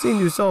 I've seen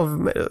you solve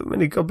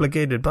many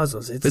complicated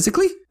puzzles.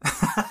 Physically?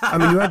 I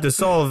mean, you had to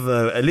solve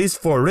at least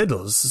 4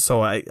 riddles,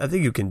 so I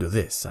think you can do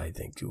this. I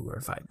think you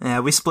were fine. Yeah,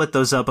 we split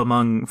those up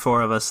among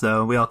 4 of us,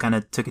 though. We all kind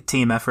of took a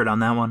team effort on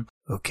that one.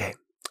 Okay.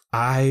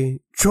 I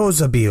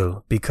chose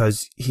Abil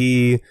because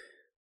he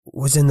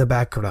was in the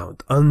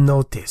background,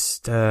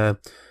 unnoticed,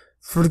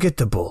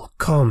 forgettable,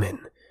 common.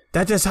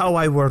 That is how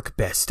I work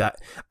best.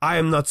 I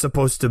am not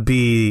supposed to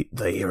be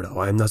the hero.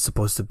 I am not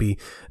supposed to be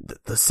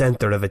the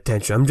center of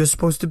attention. I'm just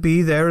supposed to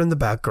be there in the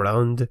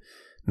background,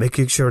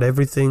 making sure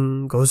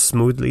everything goes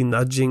smoothly,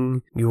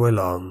 nudging you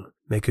along,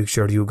 making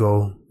sure you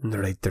go in the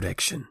right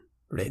direction,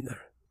 Rainer.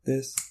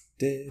 This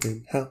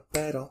didn't help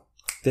at all.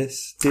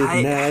 This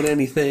didn't add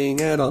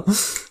anything at all.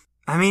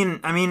 I mean,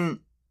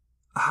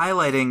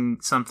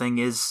 highlighting something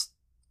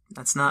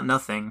that's not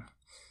nothing.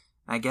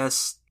 I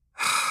guess...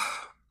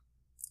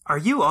 Are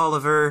you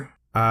Oliver?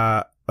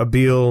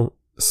 Abil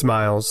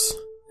smiles,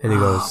 and he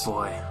goes, "Oh,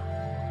 boy.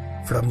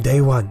 From day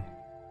one."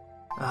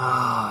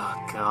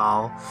 Oh,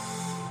 God.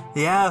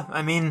 Yeah, I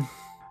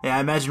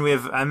imagine we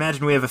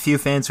have a few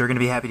fans who are going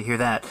to be happy to hear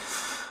that.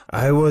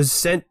 I was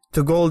sent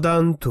to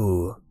Gul'dan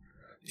to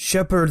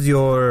shepherd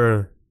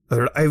your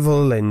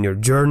arrival and your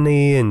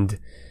journey, and,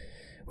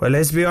 well,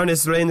 let's be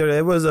honest, Rainer,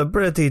 it was a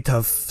pretty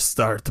tough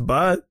start,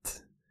 but...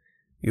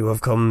 You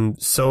have come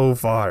so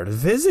far,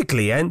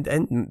 physically and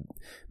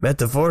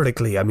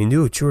metaphorically. I mean,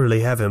 you truly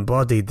have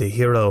embodied the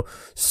hero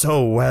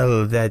so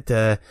well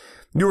that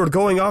you were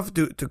going off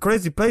to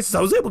crazy places.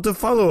 I was able to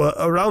follow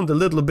around a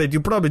little bit. You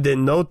probably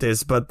didn't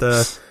notice, but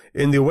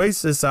in the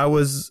Oasis, I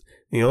was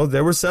You know,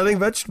 they were selling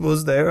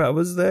vegetables there. I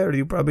was there.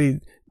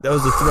 That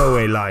was a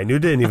throwaway line. You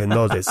didn't even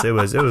notice. It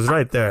was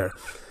right there.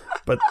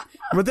 But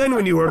then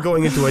when you were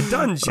going into a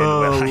dungeon,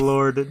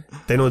 Lord,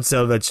 they don't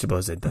sell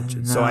vegetables in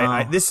dungeons.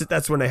 No. So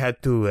that's when I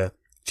had to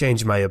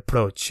change my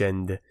approach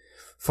and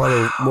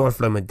follow more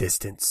from a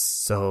distance.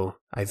 So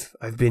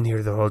I've been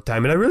here the whole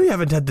time, and I really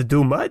haven't had to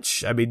do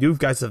much. I mean, you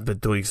guys have been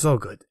doing so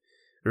good.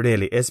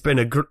 Really, it's been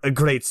a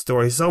great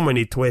story. So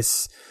many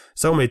twists,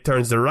 so many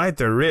turns. The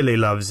writer really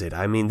loves it.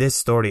 I mean, this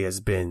story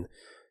has been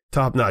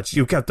top notch.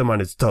 You kept him on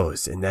his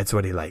toes, and that's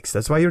what he likes.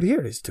 That's why you're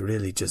here, is to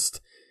really just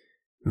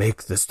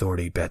make the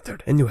story better.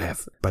 And you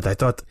have. But I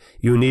thought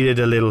you needed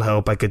a little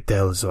help, I could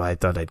tell, so I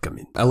thought I'd come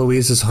in.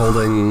 Eloise is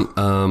holding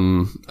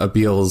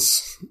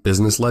Abiel's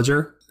business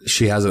ledger.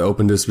 She has it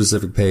open to a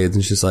specific page,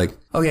 and she's like,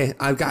 okay,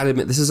 I've got to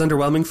admit, this is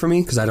underwhelming for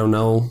me, because I don't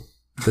know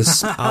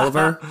this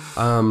Oliver.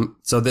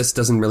 So this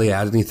doesn't really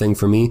add anything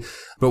for me.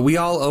 But we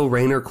all owe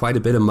Rainer quite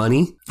a bit of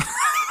money.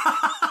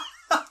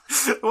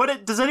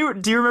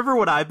 Do you remember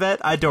what I bet?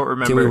 I don't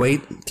remember.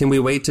 Can we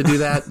wait to do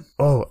that?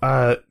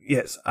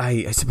 Yes.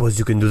 I suppose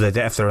you can do that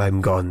after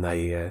I'm gone.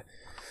 Yeah,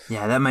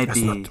 that might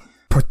be not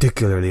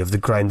particularly of the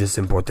grandest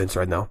importance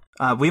right now.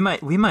 We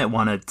might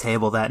want to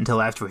table that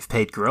until after we've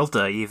paid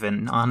Grilda,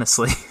 even,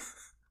 honestly.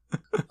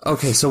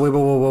 Okay, so wait.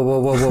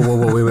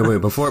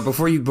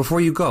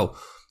 Before you go,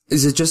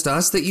 is it just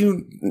us that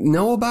you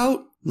know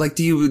about? Like,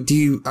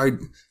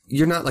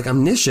 you're not like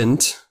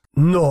omniscient?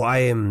 No, I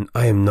am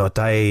not.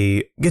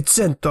 I get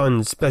sent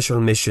on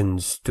special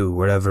missions to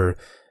wherever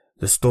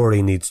the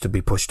story needs to be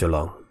pushed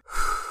along.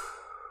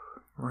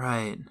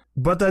 Right.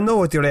 But I know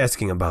what you're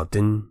asking about,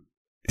 and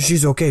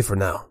she's okay for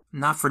now.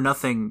 Not for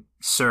nothing,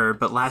 sir,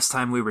 but last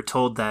time we were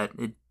told that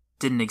it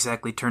didn't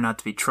exactly turn out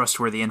to be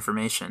trustworthy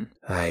information.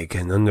 I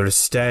can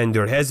understand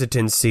your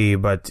hesitancy,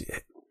 but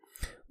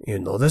you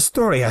know, the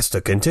story has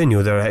to continue.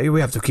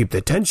 We have to keep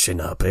the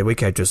tension up. We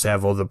can't just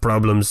have all the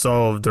problems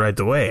solved right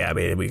away. I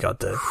mean, we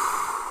got to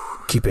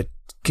keep it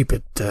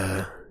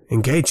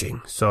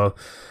engaging. So,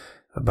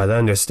 but I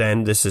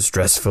understand this is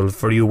stressful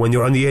for you when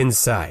you're on the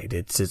inside.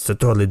 It's a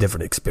totally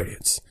different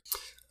experience.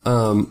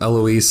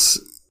 Eloise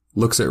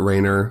looks at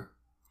Rainer,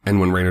 and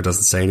when Rainer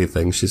doesn't say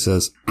anything, she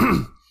says,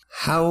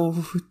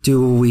 how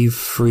do we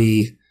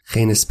free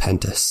Rhaenys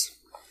Pentis?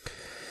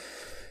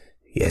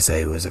 Yes,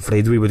 I was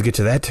afraid we would get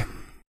to that.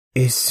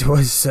 It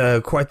was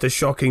quite a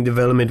shocking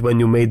development when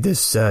you made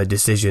this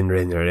decision,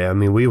 Rainer. I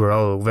mean, we were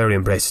all very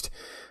impressed.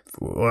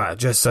 Wow,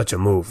 just such a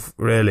move.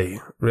 Really,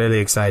 really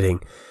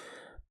exciting.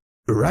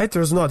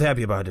 Writer's not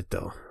happy about it,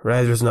 though.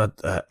 Writer's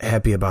not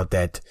happy about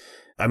that.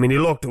 I mean, he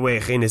locked away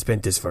Rhaenys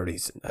Pentis for a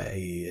reason.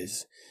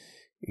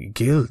 He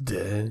killed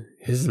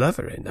his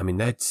lover, and I mean,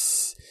 that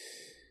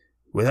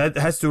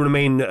has to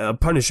remain a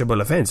punishable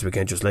offense. We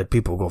can't just let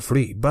people go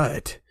free,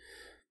 but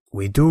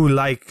we do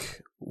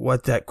like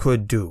what that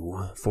could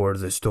do for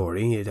the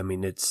story. I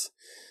mean,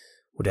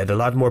 would add a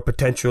lot more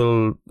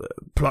potential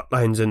plot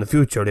lines in the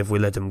future if we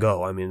let him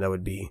go. I mean, that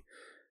would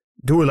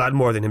do a lot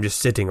more than him just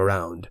sitting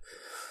around.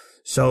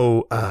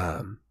 So,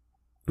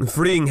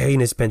 freeing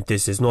Rhaenys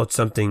Pentis is not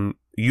something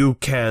you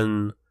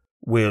can,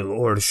 will,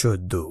 or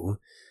should do.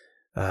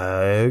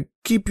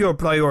 Keep your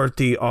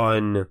priority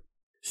on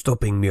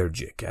stopping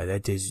Mirjik.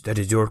 That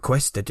is your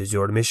quest, that is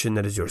your mission,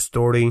 that is your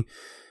story.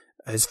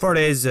 As far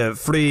as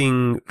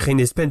freeing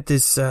Rhaenys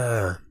Pentis,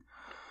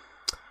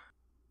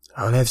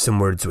 I'll have some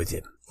words with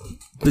him.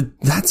 But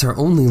that's our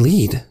only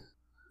lead.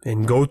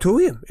 And go to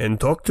him and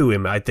talk to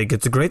him. I think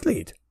it's a great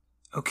lead.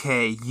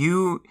 Okay,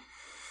 you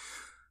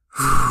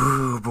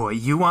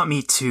want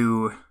me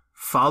to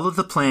follow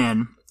the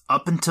plan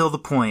up until the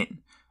point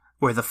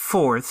where the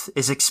 4th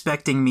is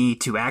expecting me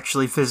to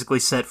actually physically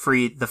set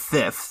free the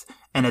 5th,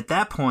 and at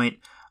that point,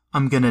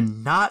 I'm gonna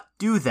not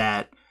do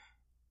that,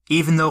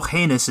 even though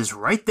Rhaenys is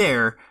right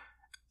there,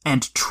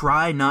 and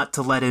try not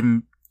to let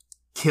him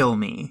kill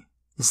me.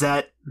 Is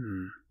that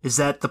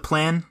the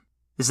plan?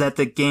 Is that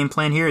the game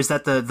plan here? Is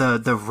that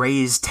the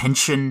raised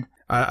tension?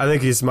 I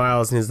think he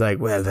smiles and he's like,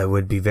 well, that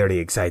would be very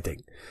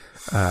exciting.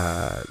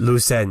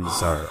 Loose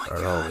ends are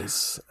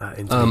always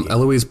intriguing.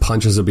 Eloise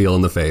punches Abiel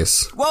in the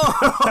face.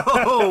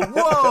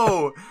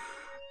 Whoa!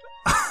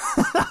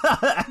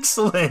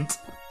 Excellent.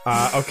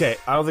 Okay,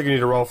 I don't think you need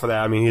to roll for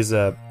that. I mean, he's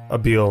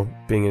Abiel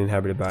being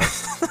inhabited by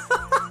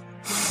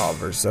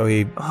Oliver, so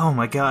he... Oh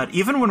my god,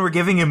 even when we're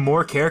giving him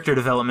more character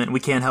development, we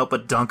can't help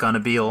but dunk on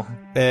Abiel.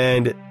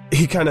 And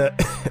he kind of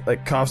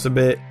like coughs a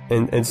bit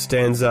and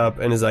stands up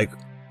and is like,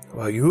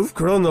 well, you've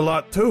grown a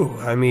lot too.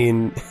 I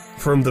mean,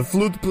 from the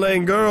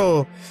flute-playing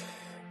girl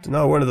to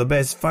now one of the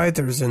best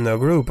fighters in the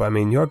group. I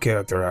mean, your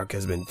character arc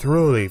has been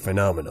truly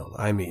phenomenal.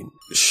 I mean...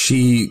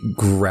 She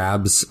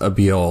grabs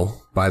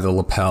Abiel by the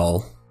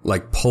lapel,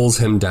 like pulls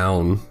him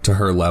down to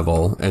her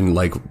level and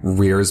like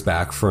rears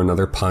back for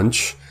another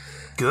punch.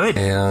 Good.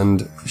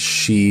 And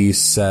she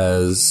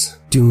says,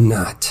 do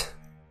not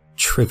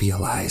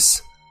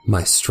trivialize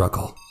my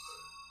struggle.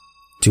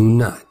 Do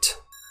not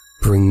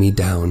bring me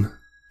down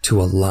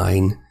to a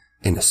line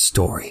in a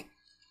story.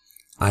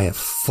 I have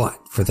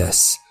fought for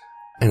this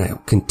and I will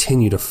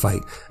continue to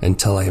fight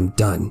until I am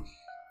done.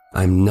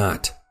 I'm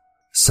not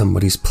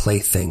somebody's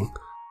plaything.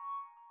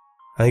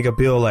 I think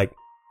Abil,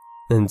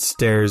 and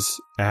stares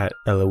at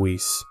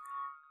Eloise,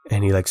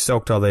 and he,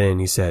 soaked all that in,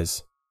 he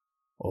says,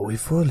 "Oh, we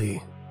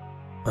fully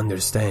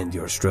understand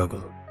your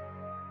struggle,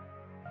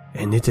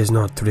 and it is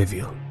not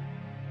trivial.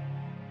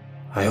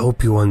 I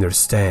hope you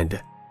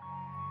understand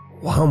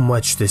how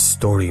much this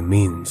story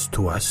means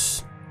to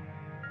us.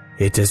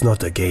 It is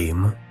not a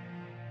game.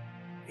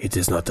 It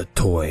is not a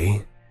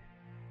toy.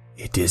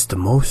 It is the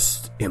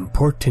most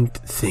important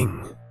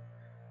thing.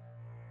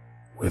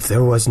 If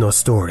there was no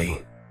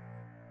story,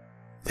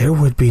 there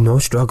would be no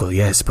struggle,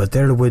 yes, but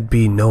there would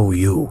be no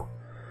you.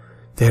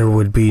 There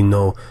would be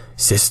no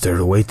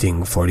sister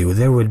waiting for you.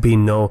 There would be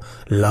no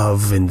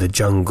love in the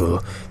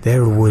jungle.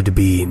 There would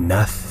be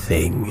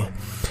nothing.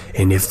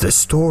 And if the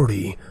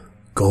story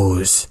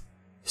goes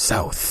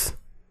south,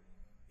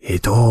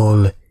 it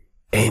all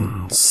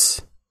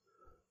ends.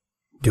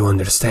 Do you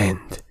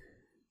understand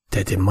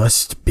that it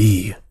must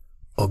be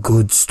a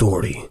good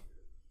story,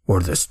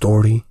 or the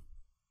story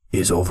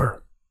is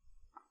over?"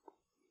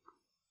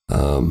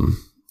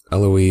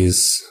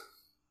 Eloise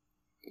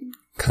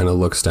kind of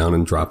looks down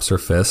and drops her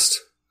fist,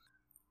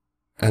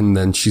 and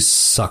then she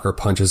sucker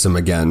punches him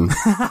again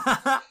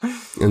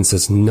and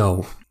says,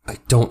 "No, I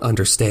don't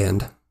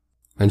understand."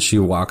 And she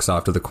walks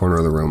off to the corner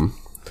of the room.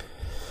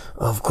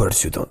 Of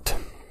course you don't.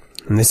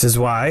 And this is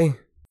why...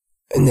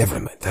 Never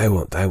mind, I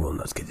will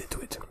not get into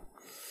it.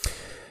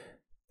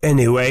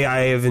 Anyway,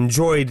 I have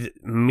enjoyed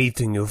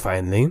meeting you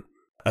finally.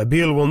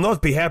 Abil will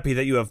not be happy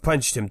that you have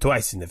punched him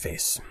twice in the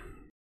face.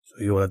 So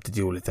you will have to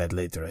deal with that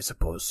later, I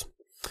suppose.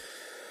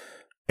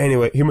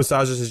 Anyway, he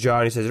massages his jaw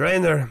and he says,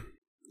 "Reiner,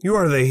 you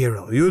are the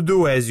hero. You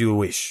do as you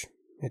wish.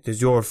 It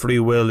is your free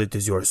will. It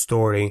is your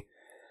story.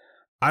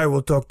 I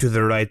will talk to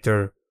the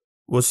writer.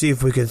 We'll see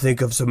if we can think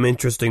of some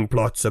interesting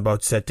plots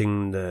about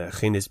setting the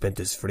Genius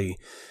Pentis free.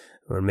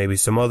 Or maybe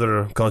some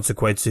other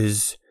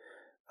consequences.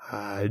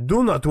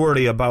 Do not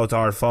worry about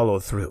our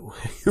follow-through.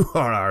 You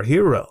are our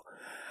hero.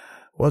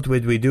 What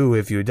would we do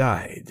if you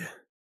died?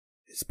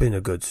 It's been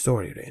a good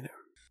story, Reiner."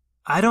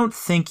 I don't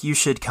think you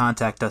should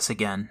contact us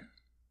again.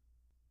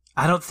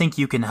 I don't think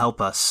you can help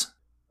us.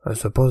 I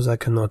suppose I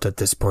cannot at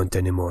this point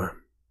anymore.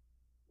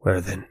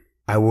 Well then,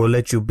 I will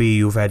let you be.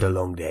 You've had a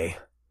long day.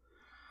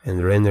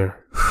 And Reiner,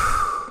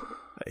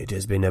 it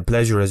has been a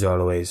pleasure as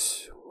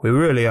always. We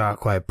really are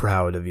quite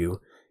proud of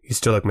you. He's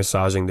still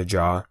massaging the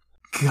jaw.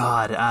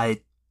 God,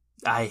 I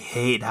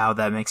hate how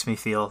that makes me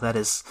feel. That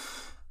is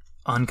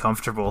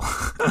uncomfortable.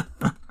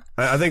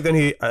 I think then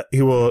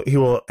he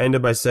will end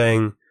it by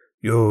saying,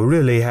 "You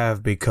really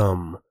have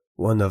become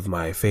one of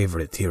my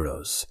favorite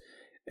heroes."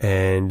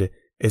 And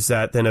it's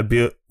that then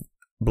Abil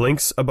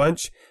blinks a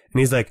bunch, and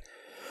he's like,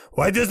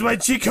 "Why does my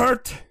cheek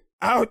hurt?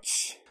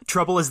 Ouch!"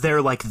 Trouble is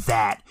there like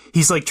that.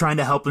 He's trying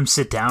to help him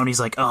sit down. He's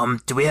like,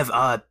 do we have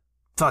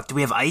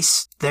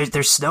ice?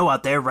 There's snow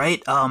out there,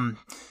 right?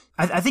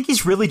 I think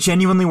he's really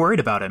genuinely worried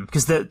about him,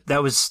 because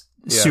that was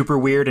super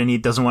weird, and he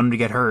doesn't want him to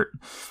get hurt.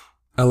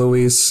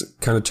 Eloise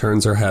kind of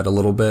turns her head a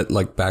little bit,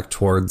 back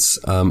towards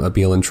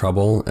Abil and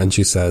Trouble, and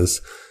she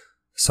says,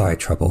 "Sorry,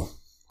 Trouble.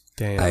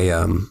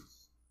 Damn.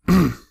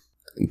 I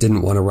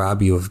didn't want to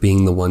rob you of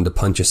being the one to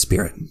punch a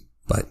spirit,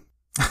 but..."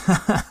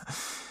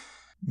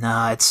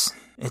 Nah,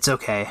 it's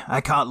okay.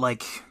 I caught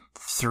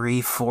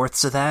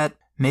 3/4 of that.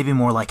 Maybe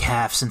more like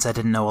half, since I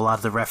didn't know a lot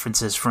of the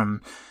references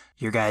from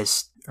your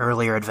guys'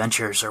 earlier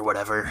adventures or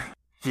whatever.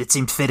 It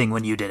seemed fitting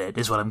when you did it,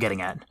 is what I'm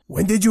getting at.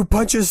 When did you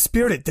punch a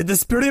spirit? Did the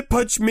spirit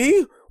punch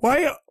me?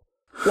 Why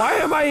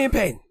am I in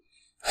pain?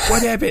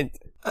 What happened?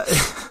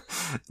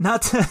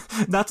 Not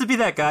to be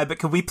that guy, but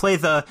could we play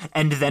the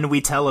 "and then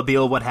we tell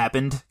Abil what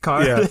happened"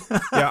 card? Yeah,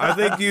 I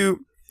think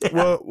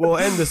we'll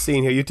end the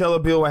scene here. You tell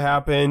Abil what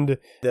happened.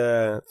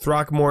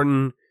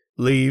 Throckmorton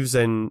leaves,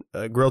 and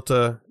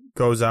Grilta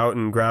goes out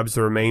and grabs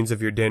the remains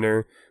of your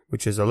dinner,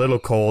 which is a little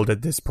cold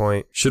at this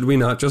point. Should we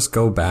not just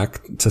go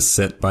back to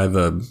sit by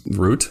the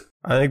root?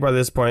 I think by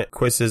this point,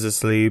 Quiss is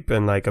asleep,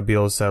 and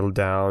Abil's settled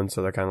down,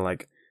 so they're kind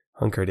of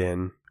hunkered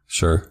in.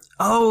 Sure.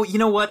 Oh, you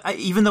know what?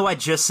 Even though I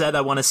just said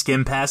I want to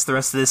skim past the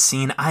rest of this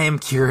scene, I am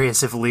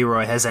curious if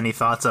Leroy has any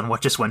thoughts on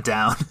what just went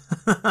down.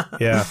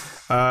 Yeah.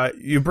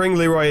 You bring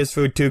Leroy his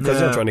food too, because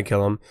they're trying to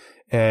kill him.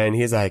 And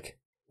he's like,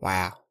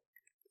 "Wow.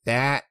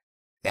 That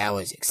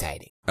was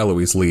exciting."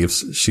 Eloise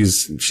leaves.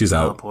 She's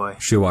out. Oh boy.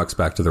 She walks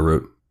back to the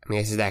root. I mean,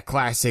 this is that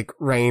classic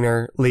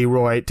Reiner,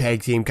 Leroy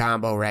tag team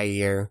combo right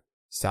here.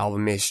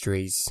 Solving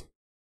mysteries.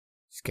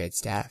 It's good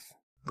stuff.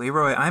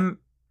 Leroy, I'm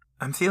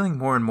feeling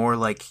more and more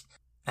like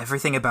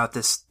everything about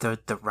this,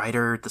 the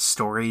writer, the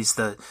stories,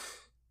 the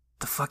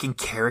fucking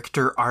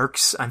character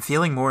arcs, I'm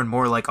feeling more and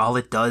more like all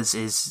it does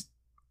is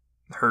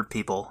hurt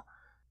people.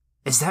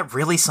 Is that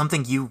really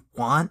something you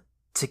want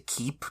to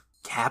keep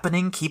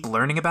happening? Keep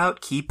learning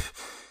about? Keep...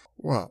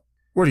 Well,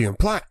 what are you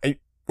implying?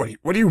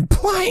 What are you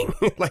implying?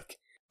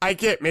 I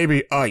get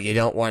maybe, you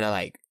don't want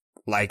to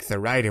like the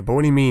writer, but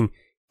what do you mean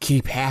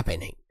keep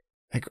happening?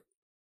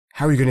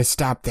 How are you going to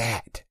stop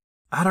that?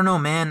 I don't know,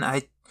 man.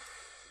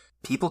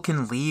 people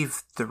can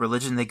leave the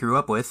religion they grew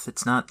up with.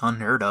 It's not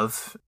unheard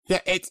of.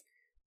 Yeah,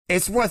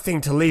 it's one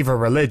thing to leave a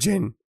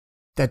religion.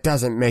 That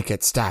doesn't make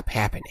it stop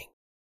happening.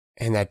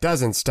 And that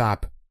doesn't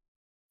stop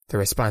the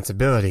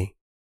responsibility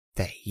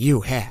that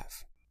you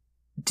have.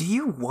 Do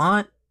you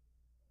want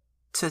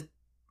to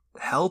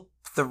help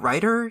the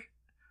writer?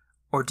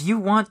 Or do you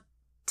want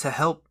to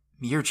help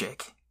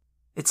Mirjik?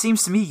 It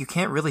seems to me you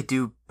can't really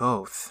do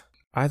both.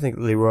 I think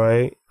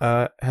Leroy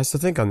has to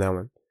think on that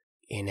one.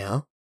 You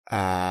know?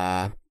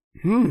 I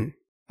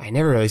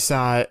never really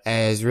saw it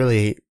as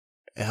really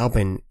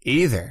helping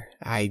either.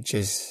 I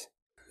was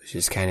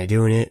just kind of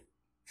doing it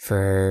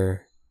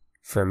for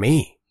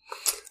me.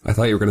 I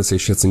thought you were going to say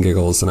shits and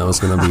giggles, and I was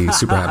going to be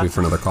super happy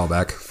for another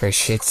callback. For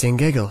shits and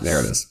giggles. There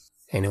it is.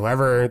 And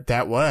whoever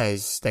that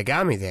was that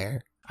got me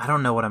there. I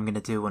don't know what I'm going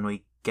to do when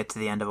we get to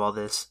the end of all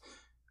this.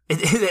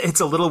 It's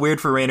a little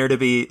weird for Raynor to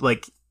be,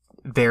 like,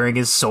 bearing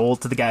his soul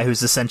to the guy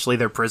who's essentially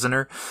their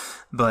prisoner.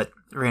 But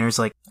Raynor's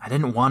like, I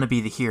didn't want to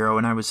be the hero,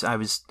 and I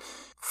was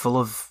full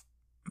of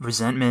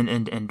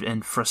resentment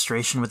and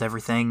frustration with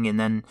everything, and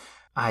then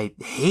I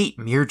hate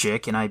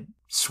Mirjik, and I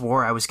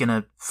swore I was going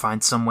to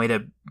find some way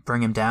to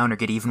bring him down or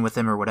get even with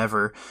him or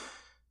whatever.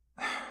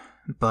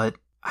 But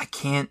I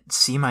can't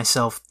see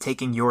myself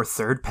taking your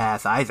third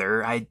path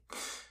either.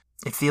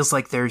 It feels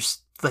like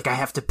I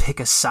have to pick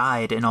a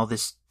side in all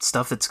this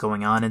stuff that's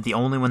going on, and the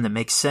only one that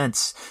makes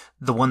sense,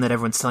 the one that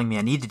everyone's telling me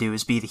I need to do,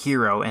 is be the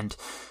hero, and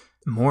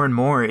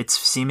more it's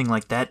seeming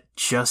like that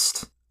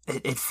just...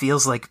 It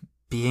feels like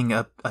being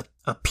a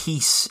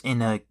piece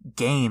in a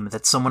game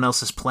that someone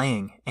else is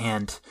playing,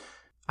 and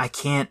I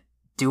can't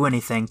do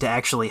anything to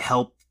actually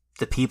help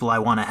the people I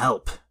want to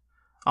help.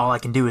 All I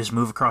can do is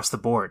move across the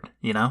board,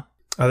 you know?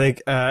 I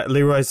think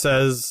Leroy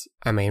says...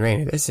 I mean,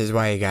 Raynor, this is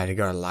why you gotta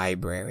go to the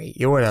library.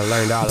 You would have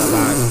learned all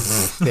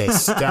about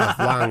this stuff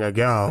long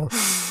ago.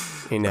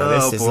 You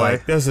know,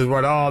 this is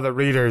what all the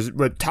readers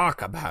would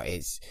talk about,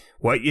 is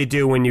what you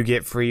do when you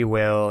get free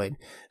will and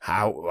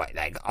how,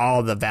 like,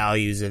 all the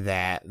values of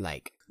that,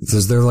 like...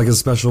 Is there, like, a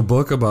special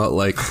book about,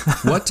 like,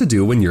 what to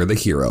do when you're the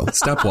hero?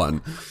 Step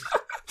 1.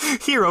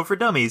 Hero for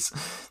dummies.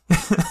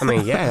 I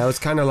mean, yeah, that was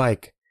kind of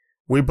like,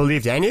 we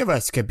believed any of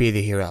us could be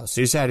the hero,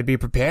 so you just had to be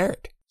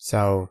prepared.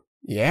 So,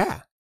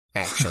 yeah,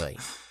 actually.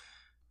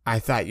 I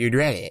thought you'd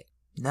read it.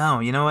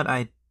 No, you know what?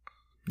 I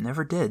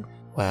never did.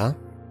 Well,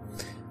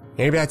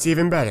 maybe that's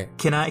even better.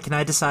 Can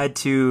I decide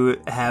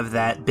to have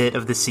that bit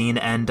of the scene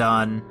end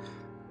on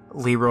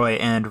Leroy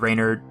and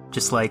Raynor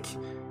just, like,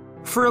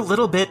 for a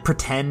little bit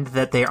pretend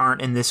that they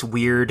aren't in this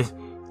weird,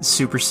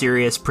 super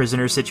serious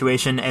prisoner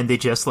situation, and they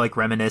just, like,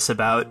 reminisce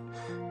about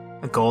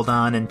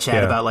Gul'dan and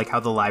chat about, like, how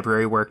the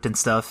library worked and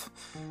stuff?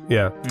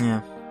 Yeah.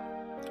 Yeah.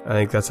 I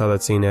think that's how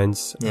that scene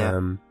ends. Yeah.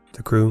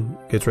 The crew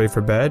gets ready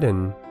for bed,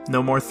 and...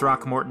 No more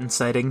Throckmorton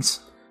sightings.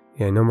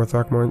 Yeah, no more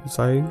Throckmorton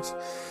sightings.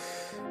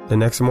 The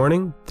next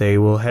morning, they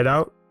will head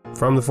out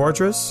from the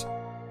fortress,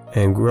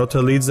 and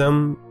Grylta leads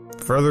them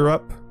further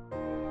up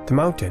the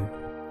mountain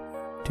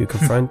to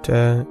confront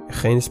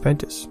Genis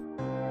Pentis.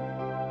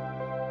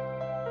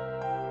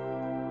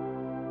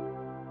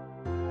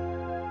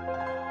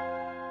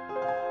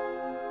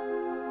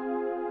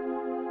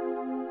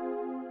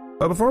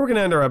 But before we can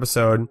end our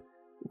episode,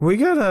 we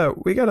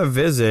gotta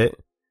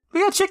visit. We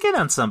gotta check in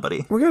on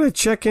somebody. We gotta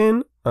check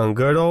in on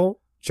good old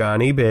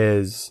Johnny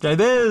Biz. Johnny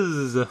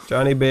Biz.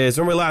 Johnny Biz.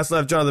 When we last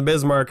left Jonathan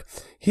Bismarck,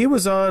 he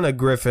was on a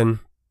griffin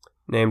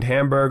named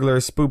Hamburglar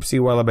Spoopsy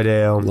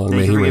Wellabadale.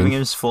 Thank you for giving him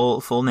his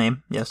full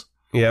name. Yes.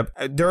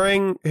 Yep.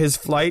 During his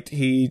flight,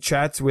 he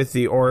chats with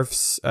the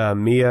Orfs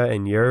Mia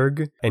and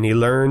Jurg, and he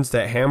learns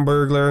that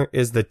Hamburglar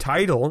is the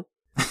title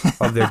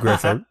of their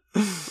griffin.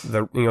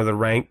 The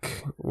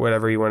rank,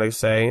 whatever you want to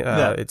say,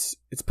 its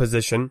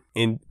position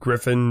in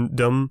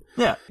Griffindom.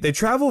 Yeah. They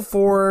travel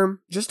for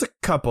just a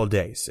couple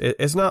days.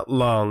 It's not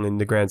long in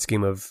the grand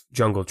scheme of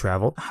jungle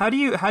travel. How do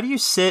you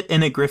sit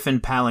in a Griffin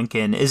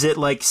palanquin? Is it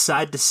like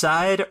side to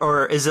side,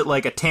 or is it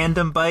like a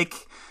tandem bike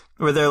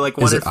where they're like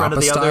one in front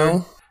of the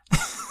other?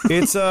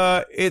 It's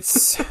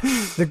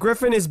the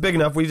Griffin is big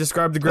enough. We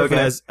described the Griffin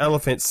as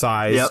elephant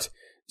sized. Yep.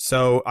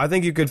 So I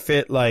think you could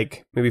fit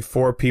like maybe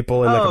 4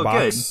 people in like a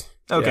box. Good.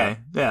 Okay,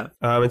 yeah.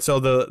 And so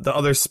the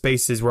other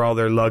spaces where all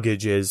their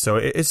luggage is, so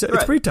it's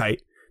pretty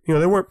tight. You know,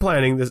 they weren't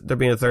planning there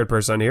being a third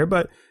person on here,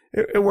 but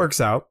it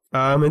works out.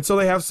 And so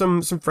they have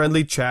some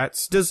friendly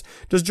chats. Does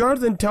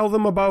Jonathan tell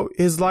them about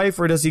his life,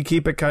 or does he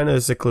keep it kind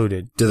of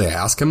secluded? Do they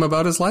ask him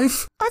about his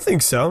life? I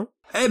think so.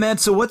 Hey man,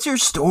 so what's your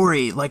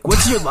story? Like,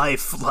 what's your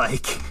life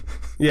like?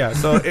 Yeah,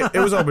 so it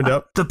was opened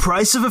up. The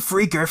price of a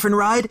free Griffin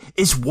ride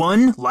is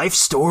one life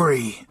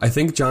story. I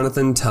think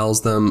Jonathan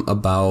tells them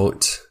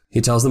about... He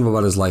tells them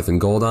about his life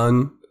in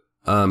Gul'dan.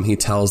 He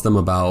tells them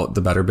about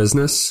the Better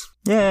Business.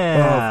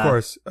 Yeah.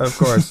 Oh, of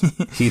course.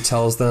 He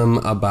tells them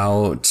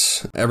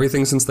about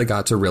everything since they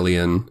got to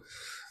Rillian.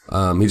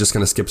 He just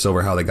kind of skips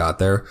over how they got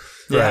there.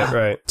 Yeah.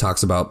 Right.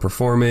 Talks about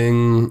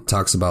performing,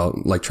 talks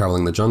about like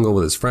traveling the jungle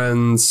with his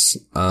friends,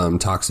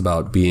 talks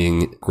about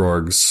being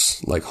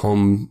Grorg's like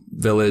home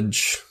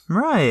village.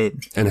 Right.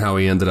 And how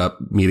he ended up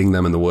meeting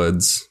them in the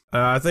woods.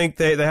 I think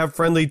they have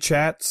friendly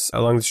chats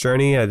along this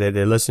journey.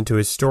 They listen to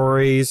his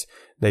stories.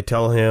 They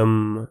tell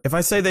him, if I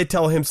say they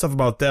tell him stuff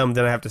about them,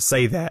 then I have to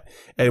say that,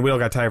 and we don't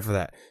got time for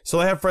that. So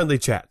they have friendly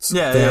chats.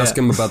 Yeah, they ask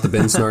him about the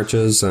bin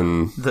snarches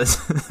and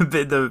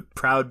the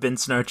proud bin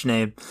snarch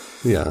name.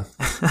 Yeah.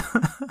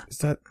 Is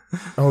that?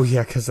 Oh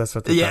yeah, because that's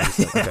what they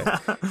okay.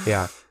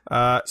 Yeah.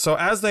 So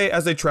as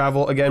they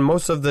travel, again,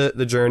 most of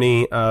the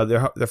journey,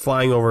 they're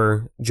flying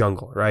over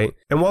jungle, right?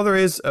 And while there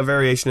is a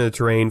variation in the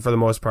terrain, for the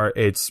most part,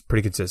 it's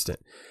pretty consistent.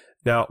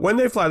 Now, when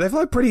they fly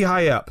pretty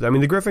high up. I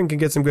mean, the Griffin can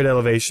get some good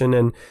elevation,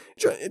 and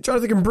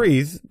Jonathan can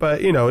breathe,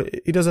 but, you know,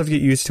 he does have to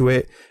get used to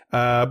it.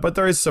 But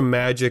there is some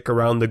magic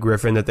around the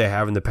Griffin that they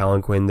have in the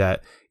palanquin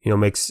that, you know,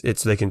 makes it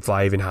so they can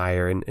fly even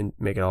higher and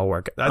make it all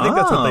work. I think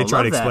that's what they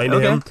try to explain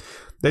to him.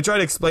 They try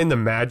to explain the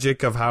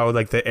magic of how,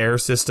 like, the air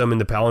system in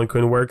the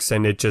palanquin works,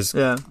 and it just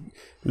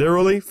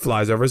literally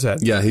flies over his head.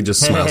 Yeah, he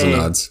just smiles and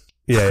nods.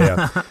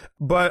 Yeah.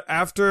 But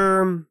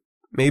after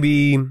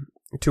maybe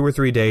 2 or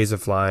 3 days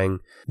of flying,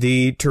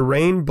 the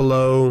terrain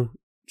below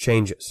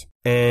changes.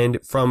 And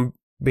from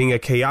being a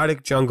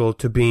chaotic jungle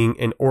to being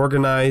an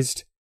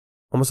organized,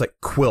 almost like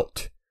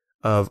quilt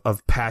of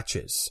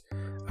patches.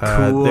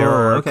 Cool. There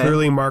are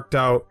clearly marked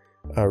out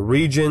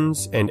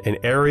regions and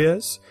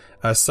areas.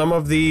 Some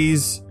of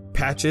these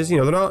patches, you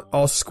know, they're not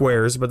all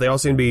squares, but they all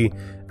seem to be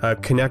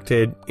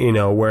connected, you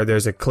know, where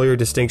there's a clear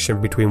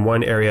distinction between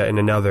one area and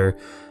another.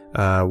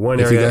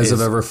 If you guys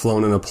have ever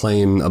flown in a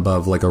plane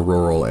above like a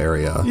rural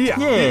area.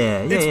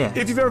 Yeah.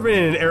 If you've ever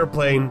been in an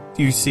airplane,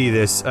 you see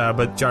this,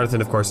 but Jonathan,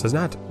 of course, has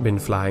not been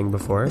flying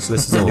before, so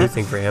this is a new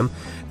thing for him.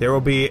 There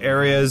will be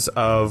areas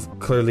of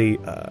clearly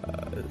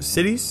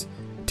cities,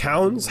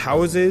 towns,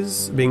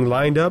 houses being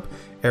lined up,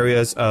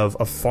 areas of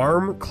a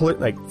farm,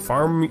 like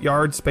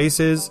farmyard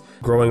spaces,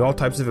 growing all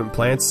types of different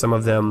plants, some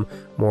of them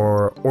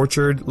more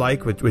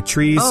orchard-like with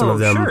trees, some of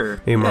them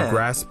more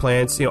grass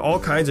plants, you know, all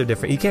kinds of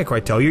different, you can't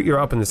quite tell, you're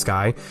up in the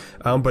sky,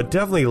 but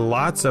definitely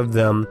lots of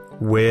them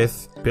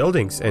with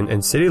buildings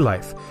and city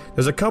life.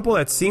 There's a couple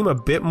that seem a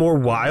bit more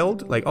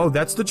wild, like, oh,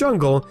 that's the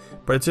jungle,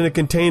 but it's in a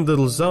contained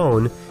little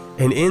zone,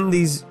 and in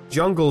these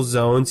jungle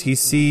zones, he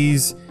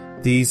sees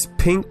these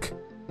pink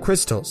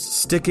crystals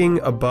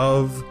sticking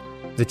above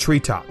the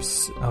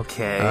treetops.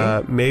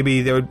 Okay.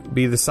 Maybe they would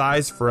be the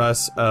size for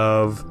us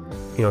of,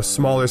 you know,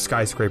 smaller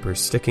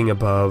skyscrapers sticking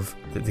above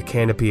the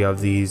canopy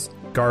of these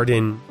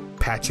garden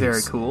patches.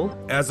 Very cool.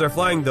 As they're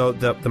flying, though,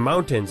 the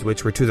mountains,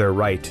 which were to their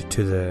right,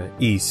 to the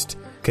east,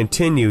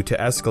 continue to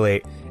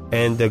escalate.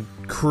 And the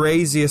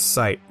craziest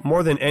sight,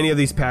 more than any of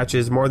these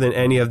patches, more than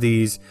any of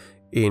these,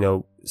 you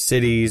know,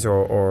 cities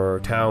or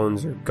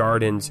towns or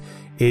gardens,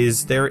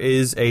 is there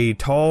is a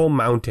tall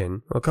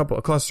mountain, a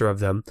cluster of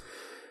them.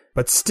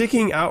 But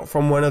sticking out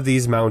from one of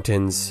these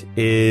mountains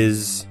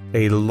is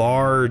a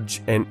large,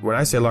 and when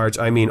I say large,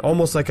 I mean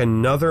almost like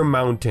another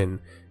mountain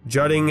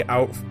jutting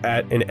out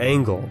at an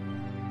angle.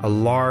 A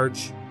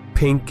large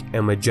pink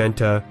and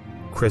magenta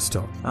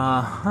crystal.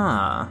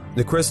 Uh-huh.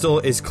 The crystal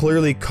is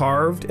clearly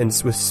carved and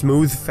with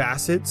smooth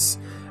facets.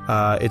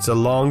 It's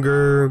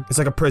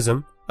like a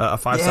prism. A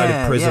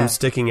five-sided prism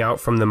sticking out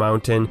from the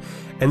mountain,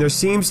 and there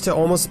seems to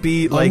almost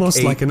be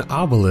like an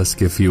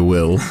obelisk, if you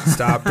will.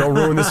 Stop! Don't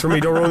ruin this for me!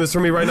 Don't ruin this for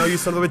me right now, you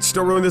son of a bitch!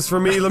 Don't ruin this for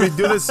me! Let me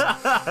do this.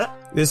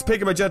 This pink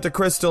and magenta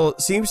crystal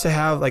seems to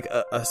have like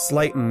a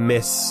slight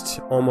mist,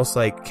 almost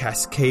like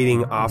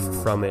cascading off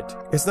from it.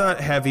 It's not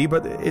heavy,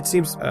 but it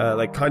seems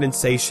like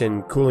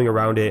condensation cooling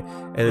around it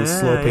and then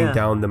sloping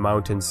down the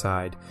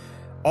mountainside.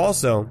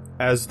 Also,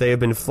 as they have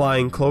been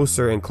flying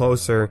closer and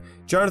closer,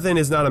 Jonathan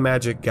is not a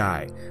magic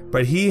guy,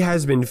 but he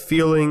has been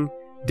feeling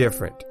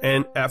different.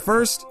 And at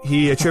first,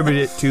 he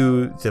attributed it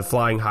to the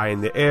flying high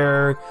in the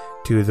air,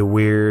 to the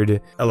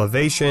weird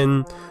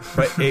elevation,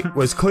 but it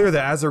was clear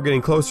that as they were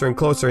getting closer and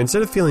closer,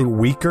 instead of feeling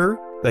weaker,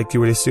 like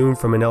you would assume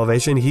from an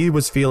elevation, he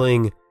was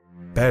feeling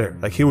better.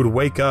 Like he would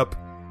wake up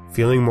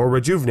feeling more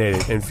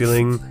rejuvenated and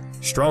feeling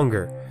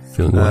stronger.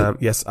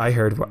 Yes, I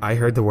heard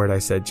the word I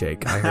said,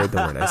 Jake. I heard the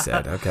word I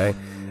said, okay?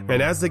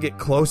 And as they get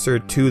closer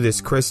to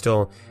this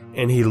crystal,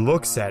 and he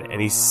looks at it,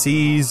 and he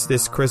sees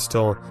this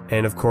crystal,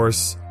 and of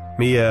course,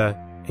 Mia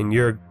and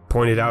Jörg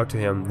pointed out to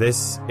him,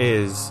 this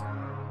is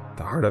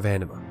the heart of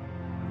Anima.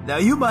 Now,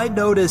 you might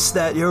notice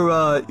that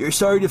you're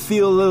starting to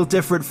feel a little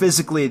different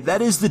physically.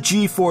 That is the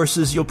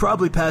G-forces. You'll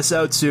probably pass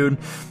out soon.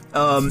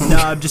 No,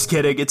 I'm just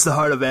kidding. It's the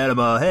heart of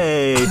Anima.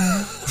 Hey.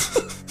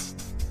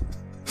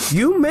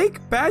 You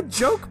make bad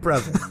joke,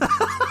 brother.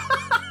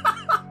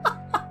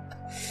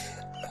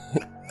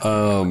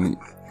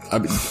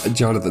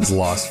 Jonathan's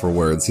lost for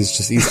words.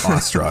 He's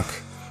awestruck.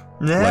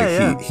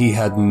 He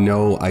had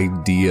no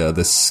idea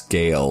the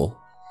scale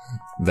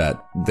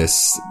that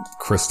this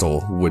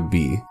crystal would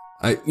be.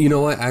 You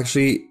know what?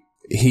 Actually,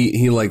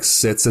 he like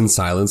sits in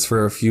silence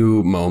for a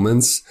few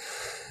moments,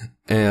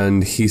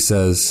 and he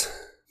says,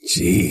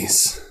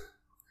 Jeez.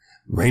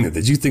 Raina,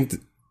 did you think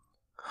that...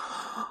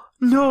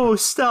 No,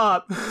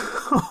 stop.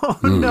 Oh,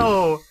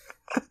 no.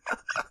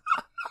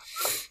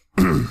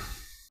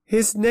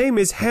 His name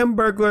is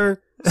Hamburglar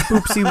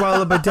Spoopsy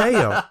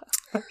Wallabadeo.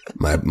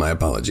 My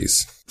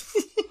apologies.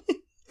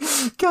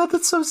 God,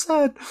 that's so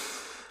sad.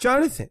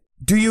 Jonathan,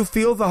 do you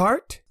feel the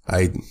heart?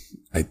 I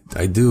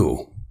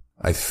do.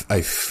 I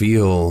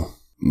feel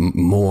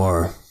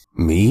more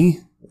me?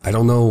 I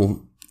don't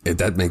know if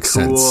that makes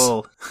cool.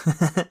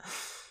 sense.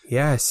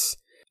 Yes.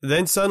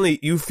 Then suddenly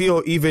you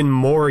feel even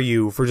more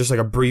you for just like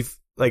a brief,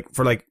 like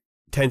for like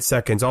 10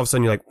 seconds. All of a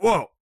sudden you're like,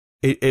 whoa.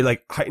 It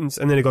like heightens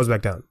and then it goes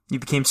back down. You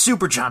became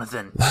Super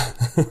Jonathan.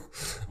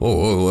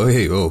 Whoa,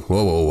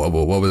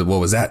 what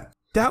was that?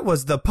 That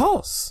was the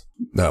pulse.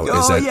 No,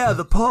 yeah,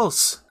 the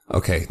pulse.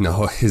 Okay,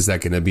 no, is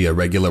that going to be a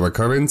regular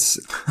occurrence?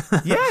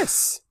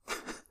 Yes.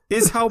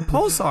 Is how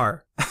pulse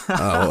are.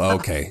 Oh,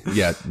 okay.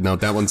 Yeah, no,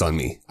 that one's on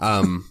me.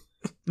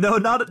 No,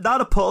 not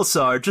a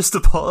pulsar, just a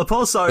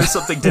pulsar is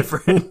something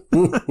different.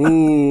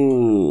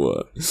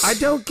 I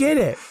don't get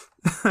it.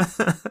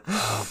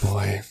 Oh,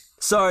 boy.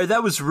 Sorry,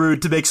 that was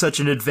rude to make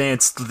such an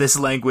advanced this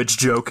language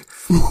joke.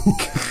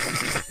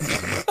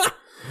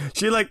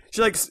 She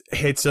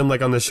hits him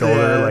like on the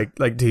shoulder,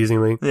 like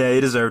teasingly. Yeah,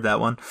 he deserved that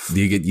one. Do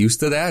you get used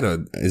to that,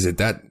 or is it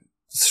that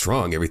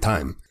strong every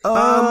time?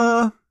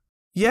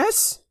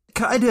 Yes.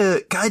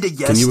 Kinda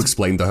yes. Can you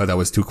explain to her that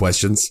was 2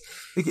 questions?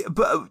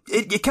 But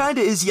it kinda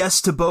is yes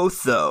to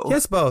both, though.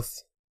 Yes,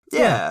 both.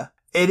 Yeah.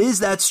 It is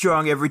that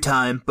strong every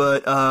time,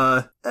 but,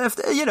 if,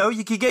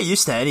 you can get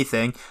used to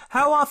anything.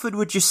 How often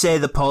would you say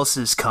the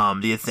pulses come,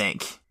 do you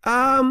think?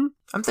 I'm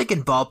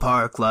thinking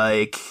ballpark,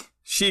 like...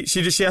 She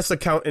has to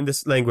count in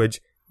this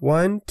language.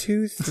 1,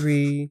 2,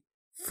 3,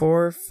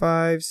 4,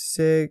 5,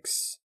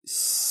 6,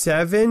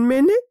 7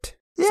 minutes?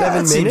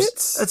 Yeah, 7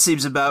 minutes? That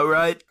seems about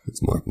right.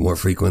 It's more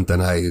frequent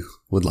than I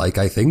would like,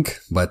 I think,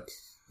 but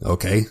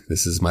okay,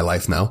 this is my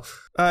life now.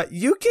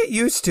 You get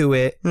used to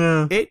it.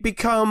 Yeah. It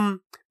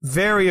become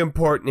very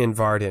important in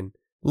Varden.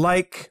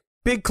 Like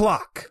big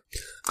clock.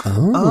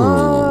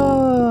 Oh.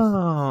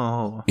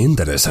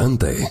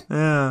 Interesante.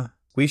 Yeah.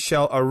 We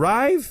shall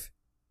arrive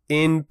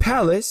in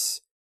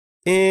palace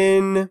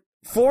in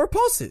 4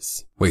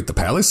 pulses. Wait, the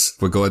palace?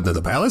 We're going to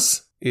the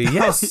palace?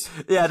 Yes.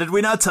 Yeah, did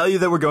we not tell you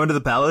that we're going to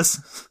the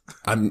palace?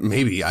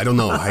 Maybe, I don't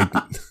know.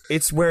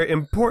 It's where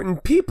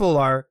important people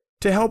are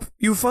to help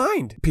you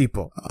find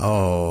people.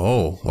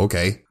 Oh,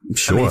 okay.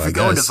 Sure, if you're I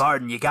going to guess.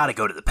 Varden, you gotta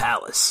go to the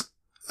palace.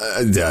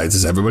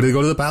 Does everybody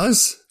go to the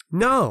palace?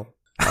 No.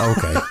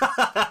 Okay.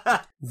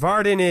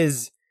 Varden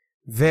is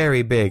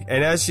very big.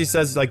 And as she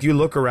says, like, you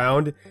look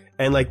around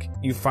and, like,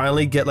 you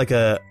finally get, like,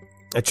 a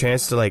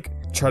chance to, like,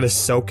 try to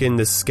soak in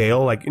the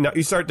scale. Like,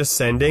 you start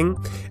descending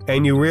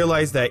and you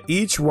realize that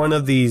each one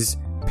of these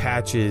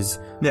patches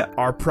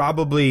are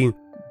probably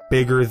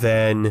bigger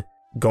than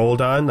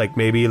Goldon, like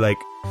maybe like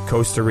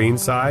Costerine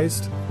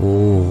sized.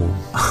 Oh.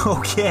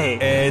 Okay.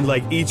 And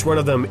like each one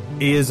of them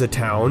is a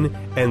town,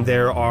 and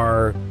there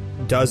are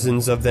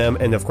dozens of them,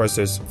 and of course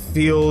there's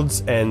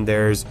fields and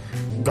there's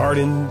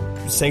garden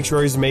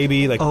sanctuaries,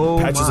 maybe like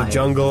patches of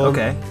jungle.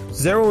 Okay.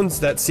 There are ones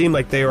that seem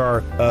like there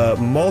are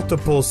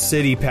multiple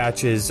city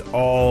patches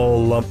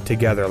all lumped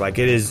together. Like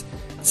it is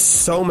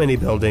so many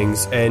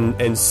buildings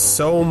and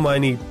so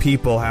many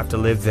people have to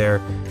live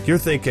there. You're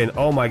thinking,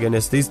 oh my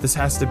goodness, this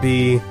has to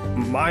be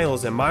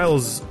miles and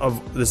miles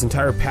of this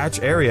entire patch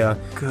area.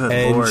 Good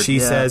and Lord, she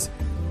says,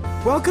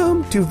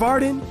 welcome to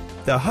Varden,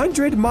 the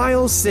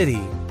 100-mile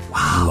city.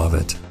 Wow. Love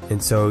it.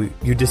 And so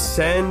you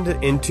descend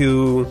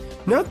into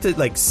not the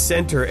like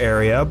center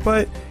area,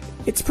 but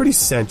it's pretty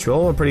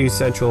central, a pretty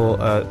central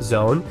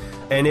zone.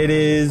 And it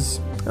is,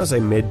 I'll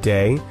say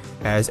midday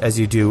as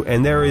you do.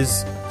 And there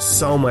is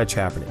so much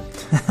happening.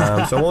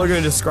 So I'm only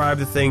going to describe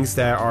the things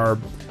that are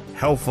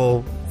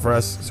helpful for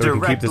us so we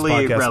can keep this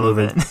podcast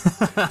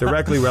moving.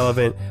 Directly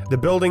relevant. The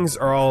buildings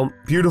are all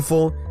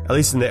beautiful, at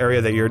least in the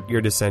area that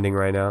you're descending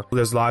right now.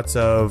 There's lots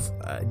of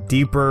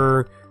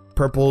deeper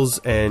purples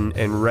and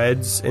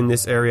reds in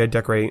this area.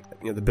 Decorate,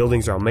 the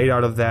buildings are all made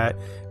out of that.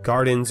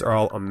 Gardens are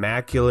all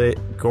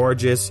immaculate,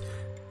 gorgeous.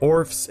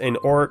 Orcs and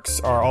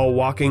orcs are all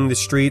walking the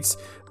streets,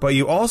 but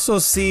you also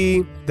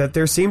see that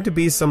there seem to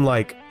be some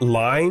like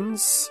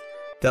lines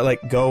that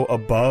like go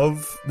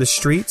above the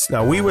streets.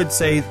 Now we would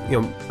say,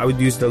 I would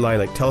use the line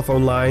like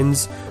telephone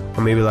lines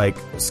or maybe like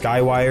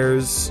sky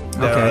wires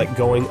that are like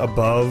going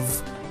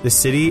above the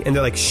city, and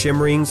they're like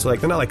shimmering, so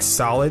like they're not like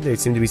solid. They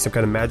seem to be some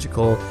kind of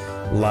magical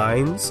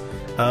lines.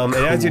 And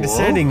as you're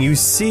descending, you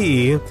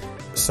see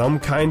some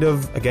kind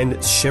of, again,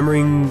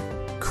 shimmering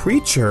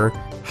creature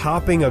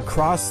hopping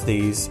across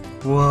these.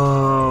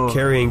 Whoa.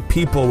 Carrying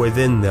people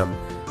within them.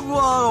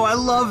 Whoa, I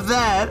love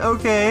that.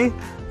 Okay.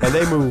 And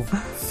they move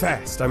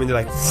fast. I mean,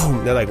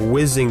 they're like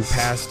whizzing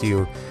past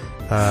you.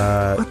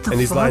 And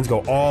these lines go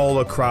all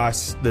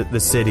across the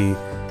city.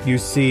 You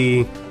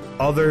see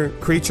other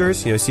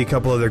creatures. You see a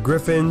couple other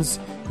griffins.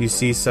 You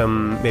see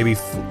some maybe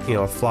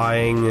a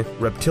flying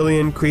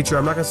reptilian creature.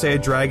 I'm not gonna say a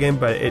dragon,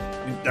 but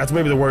that's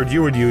maybe the word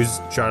you would use,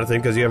 Jonathan,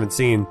 because you haven't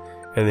seen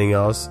anything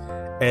else.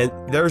 And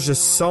there's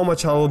just so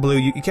much hullabaloo.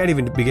 You can't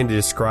even begin to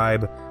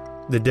describe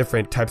the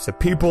different types of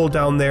people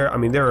down there. I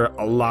mean, there are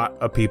a lot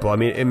of people. I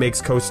mean, it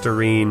makes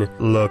Costa-Rene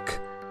look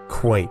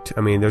quaint.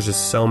 I mean, there's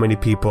just so many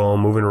people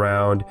moving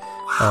around.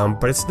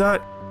 But it's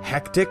not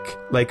hectic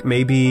like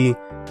maybe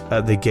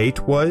the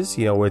gate was,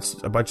 where it's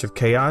a bunch of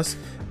chaos.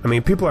 I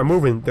mean, people are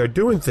moving, they're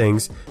doing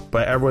things,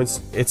 but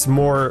it's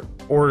more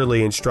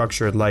orderly and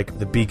structured like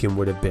the beacon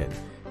would have been.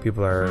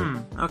 People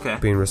are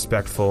being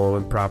respectful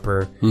and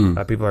proper.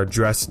 People are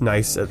dressed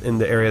nice in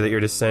the area that you're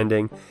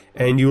descending.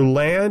 And you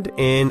land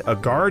in a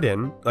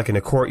garden, like in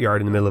a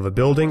courtyard in the middle of a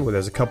building where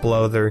there's a couple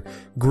other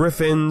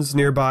griffins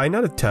nearby.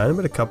 Not a ton,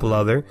 but a couple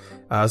other.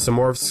 Some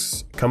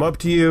orcs come up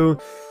to you,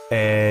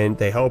 and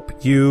they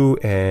help you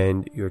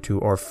and your two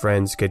orc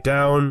friends get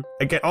down.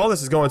 Again, all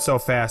this is going so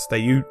fast that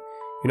you're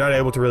not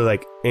able to really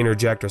like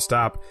interject or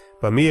stop.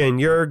 But Mia and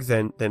Jurg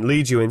then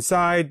lead you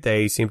inside.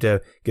 They seem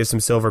to give some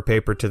silver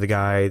paper to the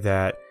guy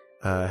that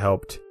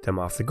helped them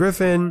off the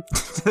griffin.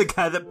 The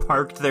guy that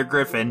parked their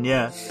griffin,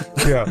 yeah.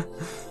 Yeah.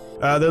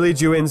 They lead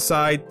you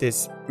inside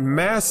this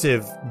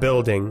massive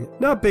building.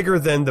 Not bigger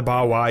than the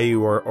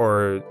Bawayu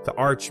or the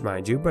Arch,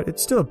 mind you, but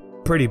it's still a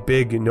pretty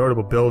big and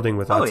notable building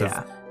with lots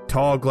of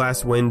tall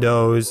glass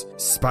windows,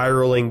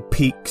 spiraling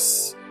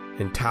peaks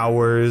and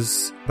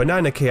towers, but not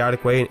in a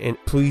chaotic way, in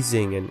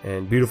pleasing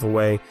and beautiful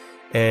way.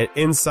 And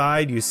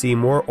inside you see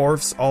more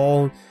orcs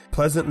all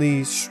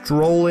pleasantly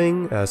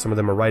strolling. Some of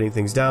them are writing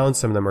things down,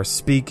 some of them are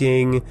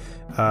speaking.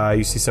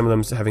 You see some of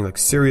them having like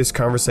serious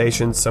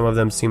conversations. Some of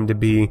them seem to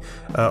be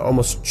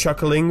almost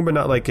chuckling, but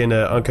not like in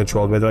an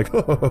uncontrolled way. They're like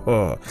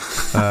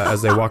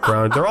as they walk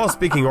around. They're all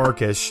speaking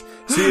Orcish,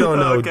 so you don't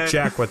know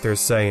jack what they're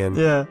saying.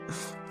 Yeah.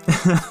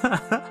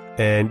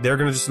 And they're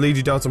gonna just lead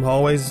you down some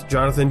hallways.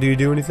 Jonathan, do you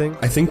do anything?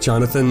 I think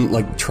Jonathan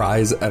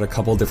tries at a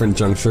couple different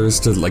junctures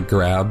to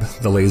grab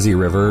the lazy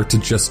river to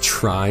just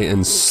try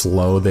and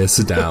slow this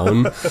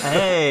down.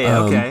 Hey,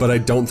 okay. But I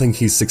don't think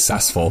he's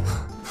successful.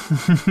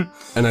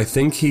 And I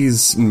think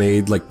he's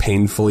made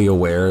painfully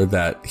aware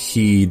that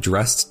he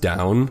dressed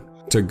down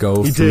to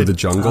go through the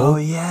jungle. Oh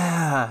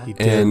yeah, he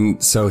did.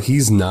 And so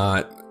he's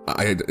not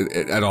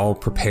at all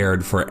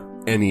prepared for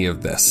any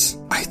of this.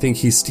 I think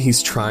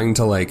he's trying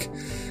to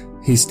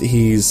He's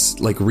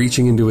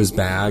reaching into his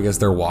bag as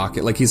they're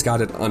walking. He's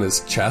got it on his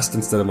chest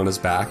instead of on his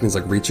back. And he's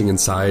reaching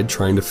inside,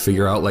 trying to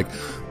figure out what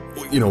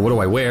do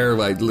I wear?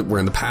 We're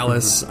in the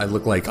palace. I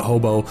look like a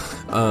hobo.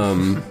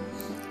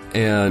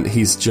 And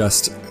he's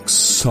just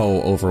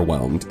so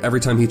overwhelmed. Every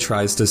time he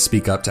tries to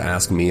speak up to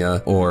ask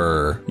Mia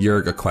or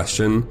Jurg a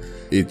question,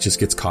 it just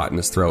gets caught in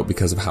his throat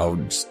because of how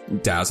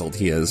dazzled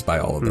he is by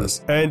all of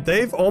this. And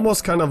they've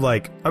almost kind of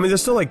they're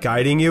still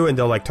guiding you, and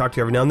they'll talk to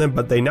you every now and then,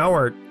 but they now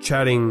are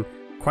chatting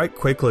quite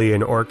quickly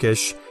in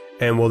Orcish,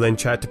 and will then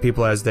chat to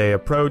people as they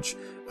approach.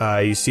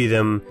 You see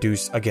them do,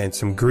 again,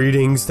 some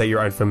greetings that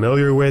you're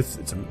unfamiliar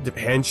with, some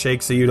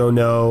handshakes that you don't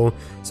know,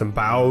 some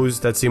bows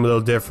that seem a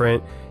little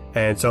different.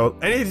 And so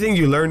anything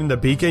you learn in the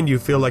beacon, you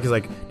feel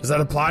does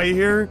that apply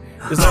here?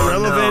 Is that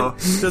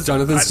relevant? No.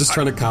 Jonathan's just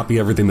trying to copy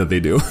everything that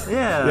they do.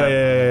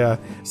 Yeah.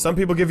 Some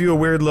people give you a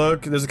weird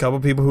look. There's a couple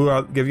people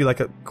who give you a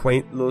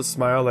quaint little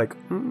smile,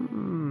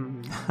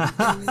 and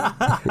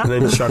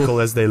then chuckle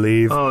as they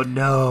leave. Oh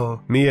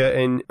no. Mia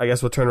and I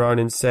guess we'll turn around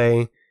and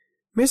say,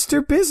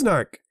 Mr.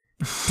 Bisnark,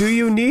 do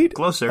you need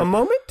a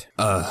moment?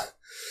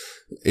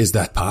 Is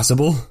that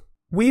possible?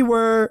 We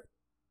were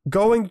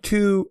going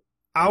to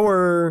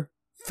our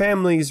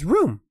family's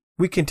room.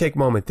 We can take a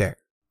moment there.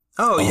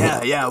 Oh,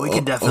 yeah, we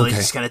can definitely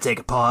just kind of take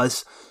a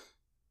pause.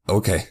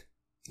 Okay.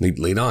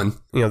 Lead on.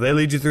 They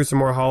lead you through some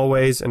more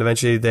hallways, and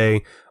eventually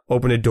they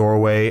open a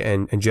doorway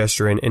and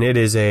gesture in, and it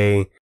is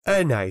a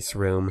nice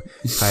room.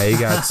 You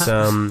got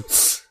some...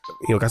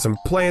 got some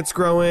plants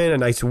growing, a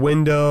nice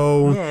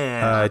window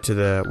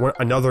to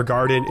another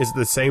garden. Is it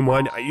the same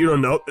one? You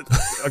don't know.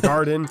 A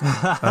garden.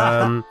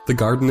 The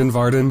garden in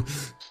Varden.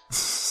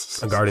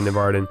 A garden in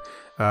Varden.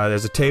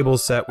 There's a table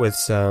set with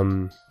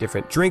some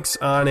different drinks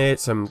on it,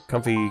 some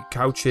comfy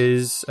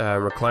couches,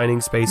 reclining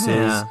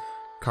spaces,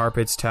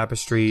 carpets,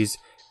 tapestries,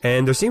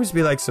 and there seems to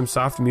be some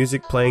soft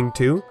music playing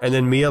too. And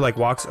then Mia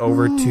walks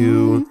over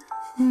to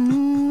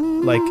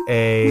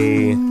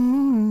a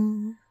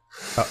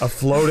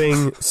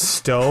floating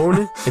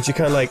stone, and she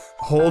kind of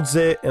holds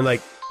it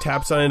and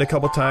taps on it a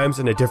couple times,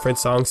 and a different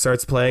song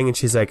starts playing, and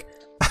she's like,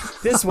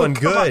 this one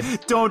good.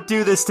 Don't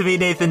do this to me,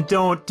 Nathan.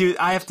 Don't do.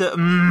 I have to.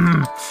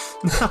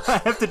 I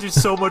have to do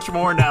so much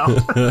more now.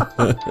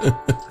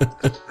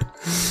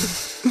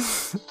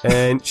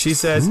 And she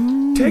says,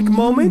 take a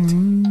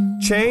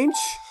moment, change,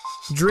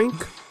 drink,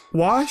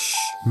 wash.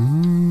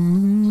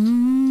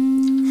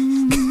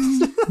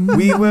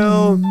 We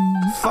will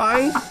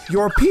find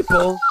your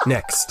people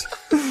next.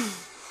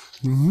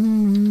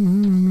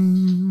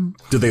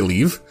 Do they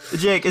leave?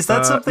 Jake, is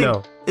that something?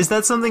 No. Is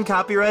that something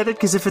copyrighted?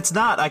 Because if it's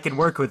not, I can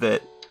work with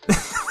it.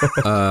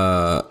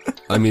 I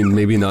mean,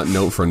 maybe not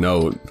note for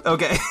note.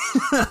 Okay.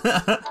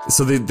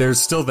 So they're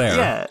still there.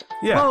 Yeah.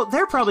 Yeah. Well,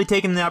 they're probably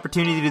taking the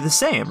opportunity to do the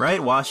same,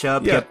 right? Wash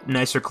up, get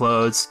nicer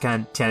clothes,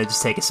 kind of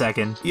just take a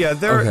second. Yeah,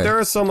 there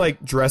are some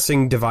like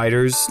dressing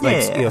dividers,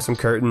 like some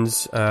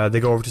curtains. They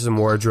go over to some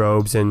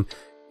wardrobes and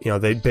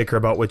they bicker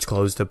about which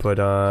clothes to put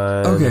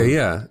on. Okay,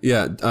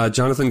 yeah.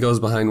 Jonathan goes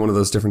behind one of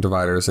those different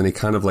dividers and he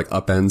kind of like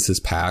upends his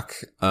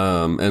pack.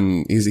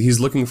 And he's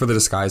looking for the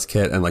disguise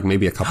kit and like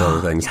maybe a couple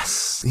other things.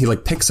 Yes. He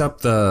like picks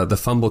up the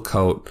fumble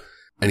coat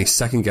and he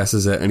second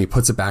guesses it and he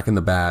puts it back in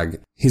the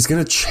bag. He's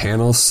gonna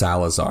channel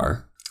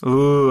Salazar.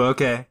 Ooh,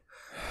 okay.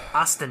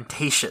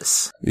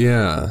 Ostentatious.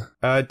 Yeah.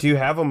 Do you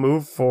have a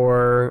move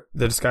for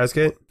the disguise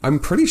kit? I'm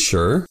pretty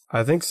sure.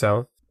 I think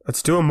so.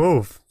 Let's do a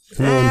move.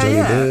 Come on,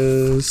 Johnny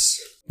Biz.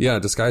 Yeah,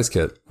 disguise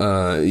kit.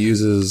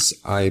 Uses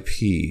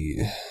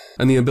IP.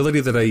 And the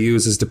ability that I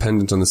use is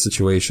dependent on the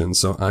situation,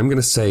 so I'm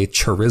gonna say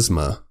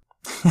charisma.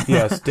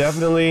 Yes,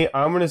 definitely.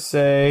 I'm going to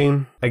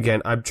say,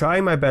 again, I'm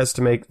trying my best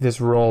to make this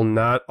role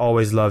not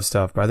always love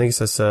stuff, but I think it's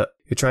just you're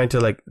trying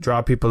to like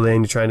draw people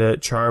in, you're trying to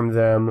charm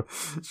them.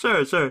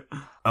 Sure.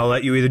 I'll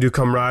let you either do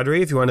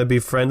camaraderie if you want to be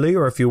friendly,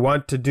 or if you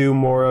want to do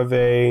more of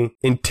a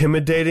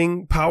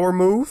intimidating power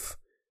move,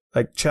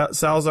 like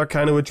Salazar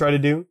kind of would try to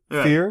do,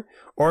 fear.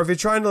 Or if you're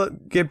trying to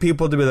get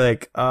people to be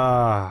like,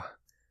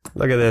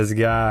 look at this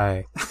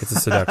guy. It's a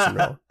seduction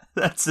role.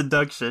 That's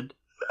seduction.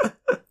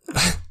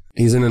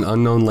 He's in an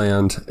unknown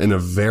land in a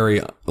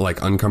very like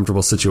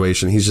uncomfortable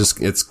situation.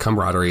 It's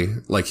camaraderie.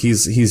 Like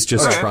he's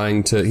just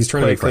trying to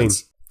make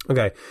friends.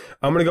 Okay.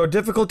 I'm going to go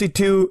difficulty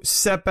 2,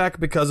 setback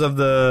because of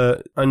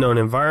the unknown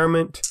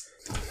environment.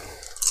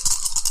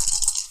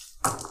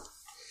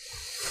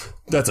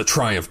 That's a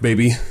triumph,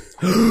 baby.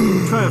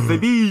 Triumph,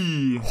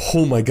 baby.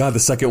 Oh my god, the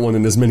second one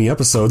in as many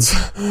episodes.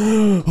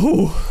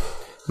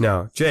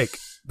 Now, Jake,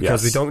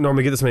 because we don't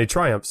normally get this many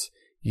triumphs,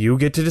 you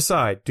get to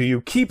decide, do you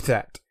keep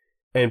that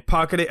and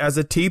pocket it as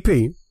a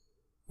TP,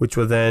 which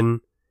will then,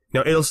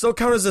 it'll still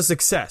count as a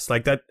success.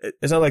 Like that,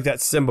 it's not like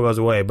that symbol goes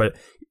away, but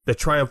the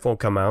triumph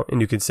won't come out,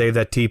 and you can save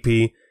that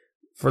TP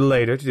for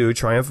later to do a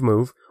triumph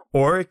move,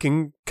 or it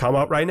can come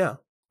out right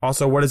now.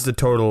 Also, what is the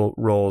total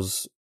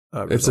rolls?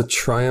 It's a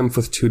triumph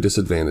with 2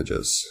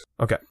 disadvantages.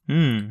 Okay.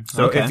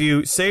 So if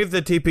you save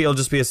the TP, it'll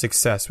just be a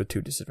success with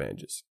 2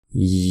 disadvantages.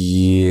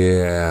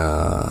 Yeah,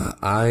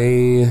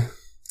 I'm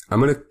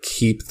gonna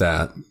keep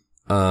that.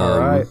 All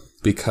right.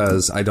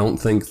 Because I don't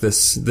think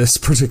this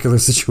particular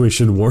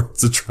situation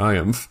warrants a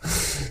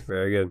triumph.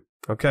 Very good.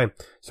 Okay.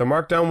 So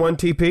mark down 1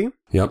 TP.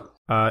 Yep.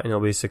 And it'll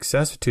be a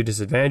success with 2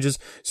 disadvantages.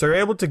 So you're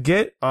able to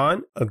get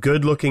on a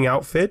good looking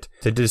outfit.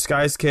 The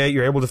disguise kit,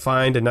 you're able to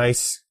find a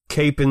nice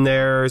cape in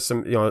there,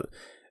 some,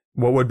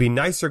 what would be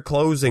nicer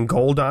clothes than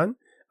Goldon.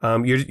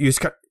 You just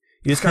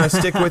kind of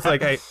stick with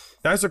like, hey,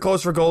 nicer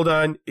clothes for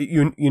Goldon.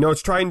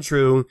 It's tried and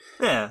true.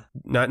 Yeah.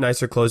 Not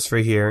nicer clothes for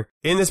here.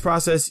 In this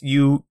process,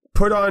 you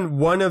put on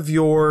one of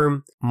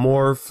your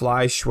more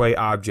fly shui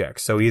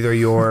objects. So either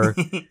your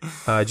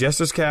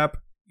jester's cap,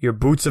 your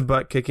boots of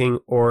butt kicking,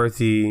 or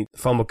the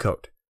fumble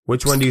coat.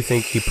 Which one do you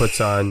think he puts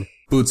on?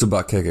 Boots of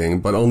butt kicking,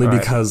 but only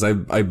because I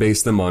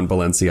base them on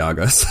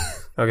Balenciagas.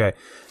 Okay.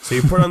 So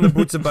you put on the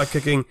boots of butt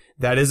kicking.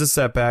 That is a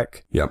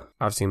setback. Yep.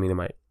 Obviously, it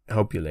might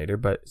help you later,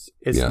 but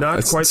it's not quite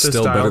the style. It's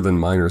still better than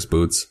Miner's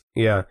boots.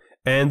 Yeah.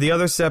 And the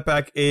other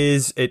setback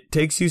is it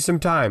takes you some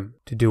time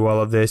to do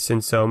all of this.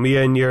 And so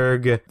Mia and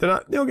Jurg, they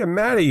don't get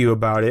mad at you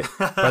about it,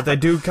 but they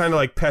do kind of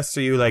like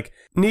pester you like,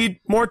 need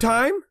more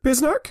time,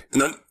 Bismarck?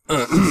 No.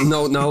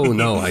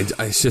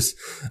 It's just,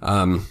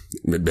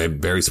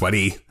 very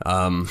sweaty.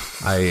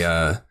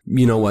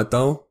 You know what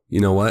though? You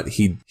know what?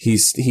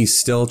 He's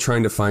still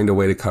trying to find a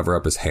way to cover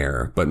up his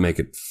hair, but make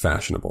it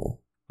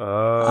fashionable.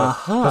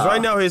 Because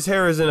right now his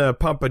hair is in a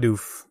pompadour.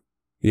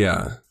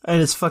 Yeah.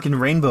 And it's fucking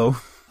rainbow.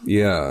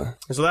 Yeah.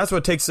 So that's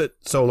what takes it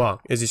so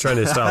long, is he's trying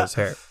to style his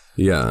hair.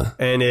 Yeah.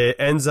 And it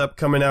ends up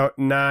coming out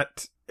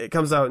not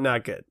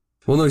good.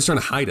 Well, no, he's trying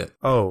to hide it.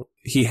 Oh.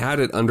 He had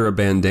it under a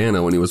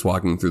bandana when he was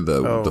walking through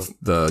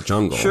the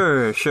jungle.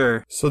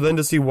 Sure. So then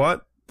does he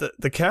want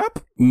the cap?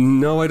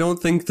 No, I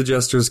don't think the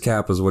jester's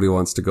cap is what he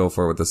wants to go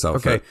for with this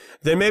outfit. Okay.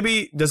 Then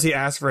maybe, does he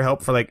ask for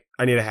help for like,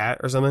 I need a hat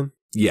or something?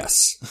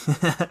 Yes.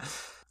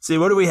 See,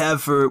 what do we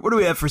have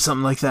for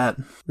something like that?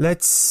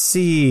 Let's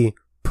see.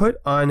 Put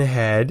on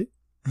head.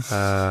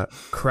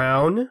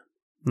 Crown?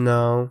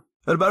 No.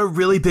 What about a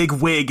really big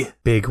wig?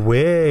 Big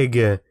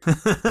wig.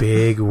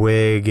 Big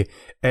wig.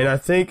 And I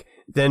think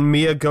then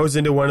Mia goes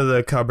into one of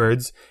the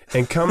cupboards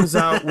and comes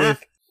out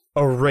with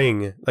a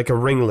ring, like a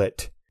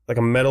ringlet, like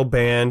a metal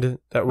band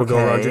that will go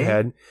around your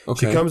head.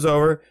 Okay. She comes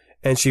over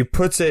and she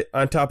puts it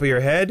on top of your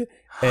head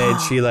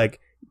and she like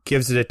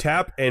gives it a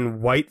tap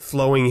and white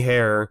flowing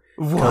hair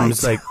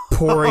comes like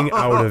pouring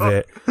out of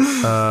it.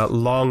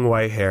 Long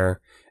white hair.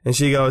 And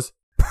she goes,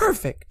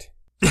 perfect.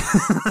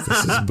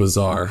 This is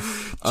bizarre.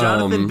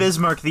 Jonathan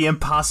Bismarck, the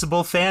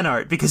impossible fan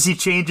art, because he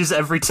changes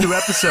every 2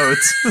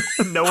 episodes.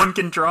 No one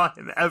can draw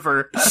him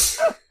ever.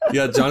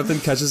 Yeah, Jonathan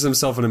catches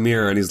himself in a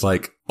mirror and he's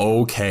like,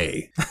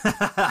 okay.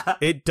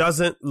 It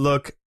doesn't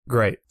look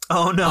great.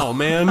 Oh, no. Oh,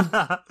 man.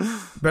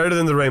 Better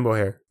than the rainbow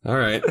hair. All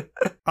right.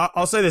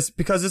 I'll say this,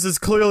 because this is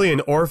clearly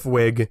an Orf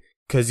wig,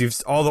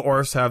 because all the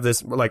Orfs have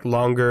this, like,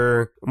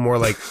 longer, more,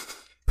 like,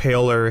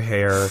 paler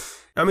hair.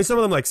 I mean, some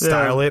of them, like,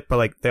 style it, but,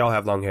 like, they all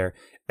have long hair.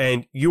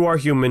 And you are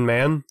human,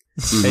 man,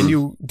 and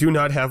you do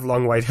not have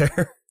long white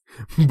hair.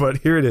 But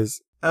here it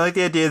is. I like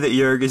the idea that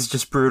Jörg is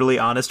just brutally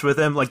honest with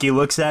him. Like, he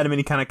looks at him and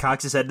he kind of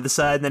cocks his head to the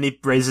side, and then he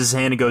raises his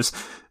hand and goes,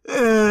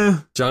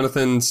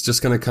 Jonathan's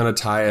just going to kind of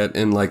tie it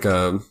in like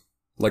a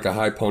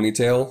high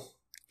ponytail,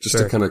 just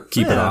to kind of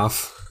keep it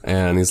off.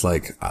 And he's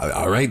like,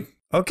 all right.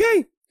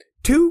 Okay.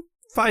 2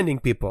 finding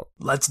people.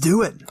 Let's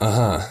do it.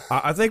 Uh-huh.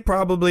 I think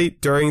probably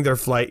during their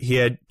flight, he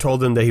had told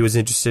them that he was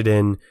interested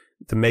in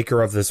the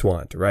maker of this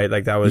wand, right?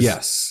 Like, that was...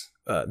 Yes.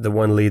 The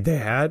one lead they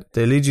had.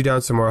 They lead you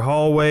down some more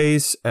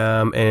hallways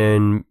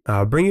and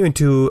bring you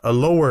into a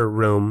lower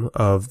room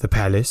of the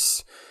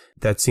palace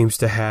that seems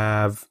to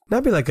have,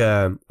 not be like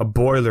a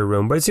boiler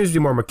room, but it seems to be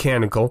more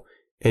mechanical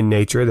in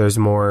nature. There's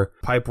more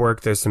pipe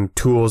work, there's some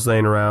tools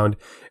laying around,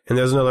 and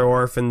there's another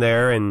orphan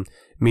there, and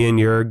me and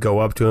Jörg go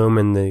up to him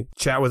and they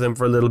chat with him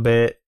for a little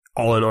bit,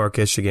 all in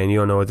Orcish again. You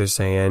don't know what they're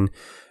saying,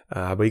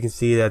 but you can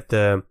see that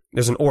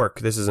there's an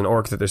orc. This is an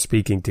orc that they're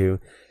speaking to,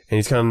 and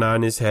he's kind of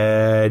nodding his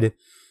head.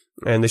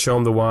 And they show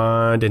him the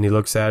wand, and he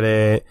looks at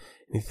it,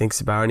 and he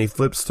thinks about it, and he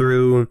flips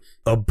through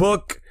a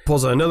book,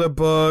 pulls out another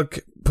book,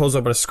 pulls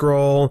open a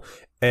scroll,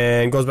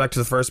 and goes back to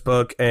the first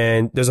book,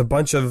 and there's a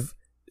bunch of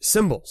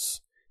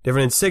symbols,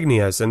 different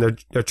insignias, and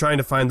they're trying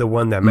to find the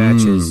one that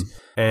matches.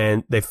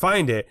 And they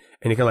find it,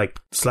 and he kind of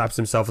like slaps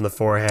himself on the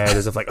forehead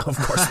as if like, of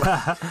course,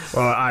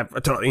 well,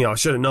 I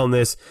should have known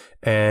this.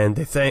 And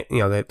they thank,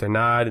 they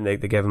nod, and they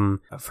give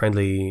him a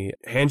friendly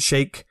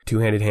handshake,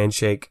 2-handed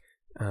handshake.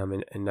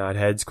 And nod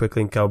heads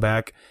quickly and go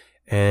back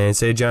and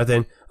say to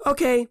Jonathan,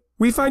 okay,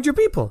 we find your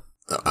people.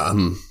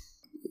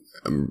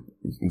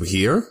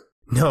 Here?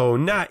 No,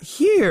 not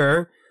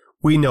here.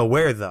 We know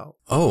where, though.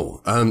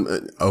 Oh,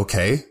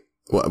 okay.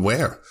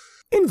 Where?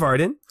 In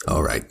Varden.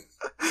 All right.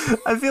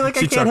 I feel like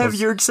I can't have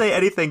Jörg say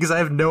anything because I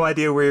have no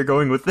idea where you're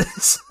going with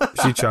this.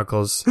 She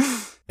chuckles.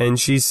 And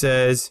she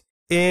says,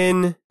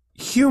 in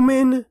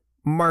Human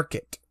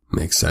Market.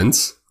 Makes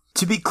sense.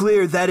 To be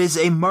clear, that is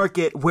a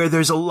market where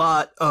there's a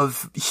lot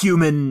of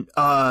human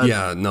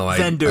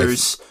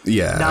vendors.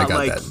 I got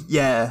that.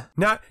 Yeah.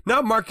 Not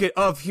market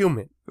of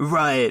human.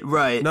 Right.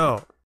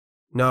 No.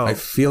 I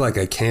feel like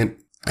I can't.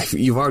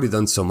 You've already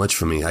done so much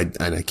for me. I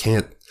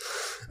can't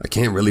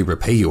really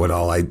repay you at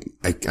all. I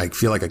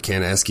feel like I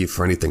can't ask you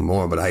for anything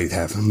more, but I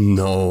have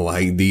no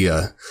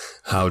idea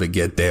how to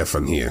get there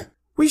from here.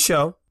 We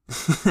shall.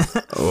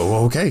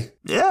 Oh, okay.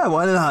 Yeah,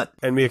 why not?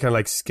 And Mia kind of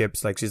like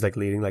skips, like she's like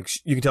leading, like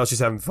you can tell she's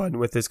having fun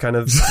with this kind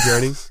of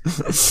journey.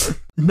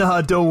 Nah,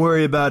 don't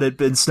worry about it,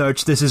 Ben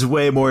Snarch. This is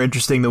way more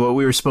interesting than what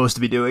we were supposed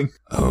to be doing.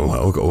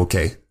 Oh,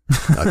 okay.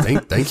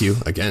 Thank you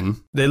again.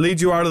 They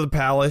lead you out of the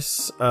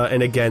palace,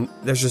 and again,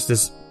 there's just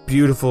this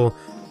beautiful,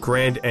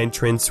 grand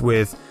entrance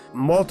with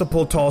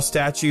multiple tall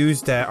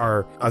statues that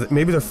are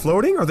maybe they're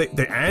floating? Are they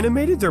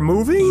animated? They're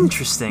moving?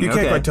 Interesting. You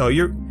can't quite tell.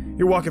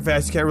 You're walking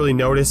fast, you can't really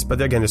notice,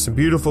 but again, there's some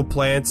beautiful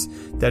plants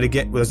that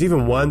again, there's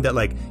even one that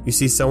like, you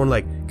see someone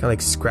like, kind of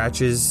like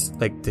scratches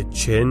like the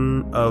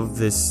chin of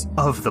this...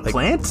 Of the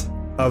plant?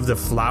 Of the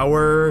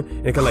flower,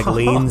 and it kind of like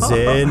leans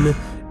in.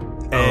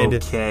 And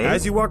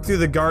as you walk through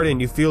the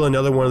garden, you feel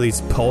another one of these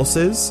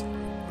pulses,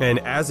 and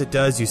as it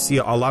does, you see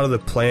a lot of the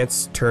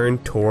plants turn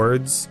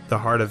towards the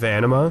heart of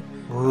Anima.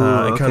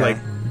 And kind of like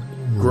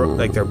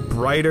like they're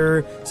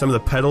brighter. Some of the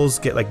petals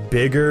get like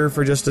bigger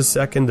for just a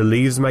second. The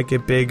leaves might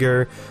get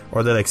bigger,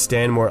 or they like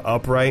stand more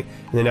upright.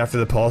 And then after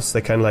the pulse,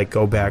 they kind of like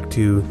go back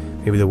to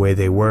maybe the way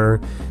they were.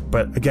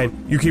 But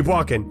again, you keep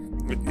walking.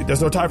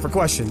 There's no time for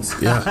questions.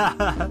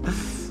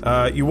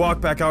 Yeah. You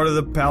walk back out of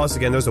the palace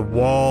again. There's a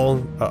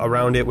wall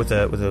around it with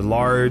a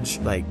large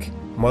like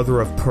mother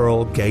of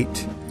pearl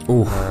gate.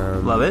 Ooh,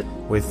 love it.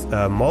 With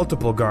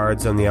multiple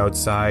guards on the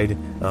outside,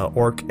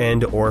 orc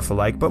and Orf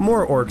alike, but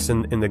more orcs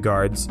in the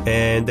guards.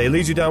 And they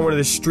lead you down one of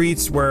the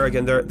streets where,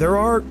 again, there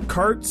are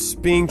carts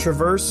being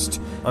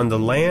traversed on the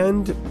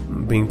land,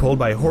 being pulled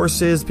by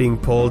horses, being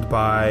pulled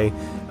by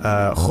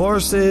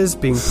horses,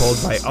 being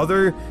pulled by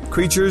other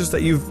creatures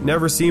that you've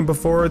never seen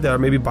before that are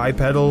maybe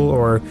bipedal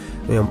or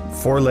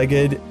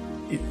four-legged.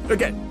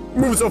 Again,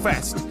 moving so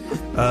fast.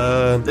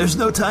 There's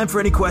no time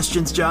for any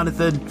questions,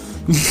 Jonathan.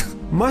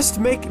 Must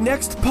make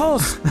next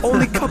pulse.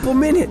 Only couple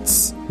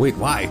minutes. Wait,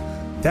 why?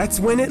 That's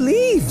when it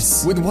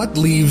leaves. With what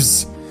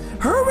leaves?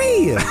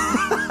 Hurry!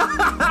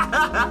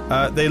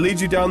 They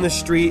lead you down the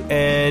street,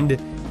 and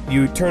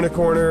you turn a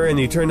corner, and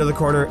you turn another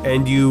corner,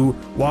 and you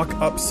walk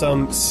up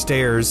some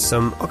stairs.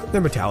 They're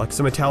metallic.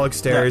 Some metallic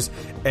stairs,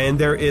 and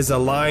there is a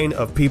line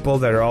of people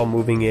that are all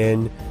moving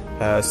in,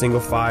 single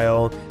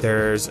file.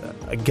 There's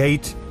a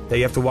gate that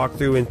you have to walk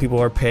through, and people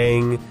are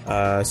paying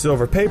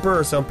silver paper,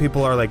 or some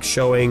people are like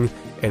showing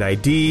an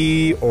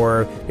ID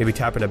or maybe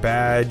tapping a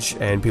badge,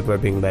 and people are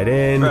being let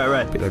in.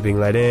 Right. People are being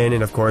let in,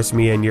 and of course,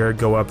 me and Jurg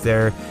go up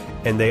there,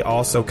 and they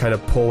also kind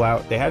of pull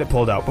out. They had it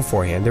pulled out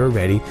beforehand; they were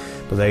ready,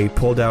 but they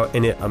pulled out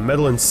in it a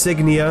metal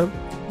insignia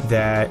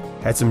that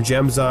had some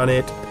gems on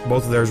it.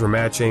 Both of theirs were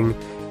matching.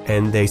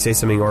 And they say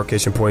something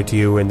Orcish and point to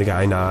you, and the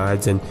guy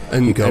nods, and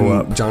you go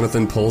up.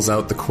 Jonathan pulls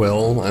out the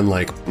quill and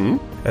like, And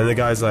the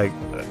guy's like,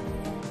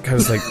 kind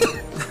of like,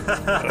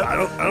 I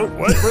don't,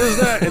 what is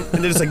that?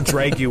 And they just like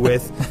drag you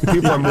with.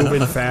 People are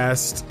moving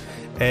fast,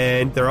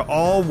 and they're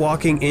all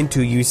walking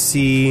into. You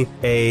see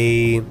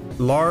a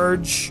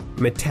large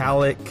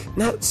metallic,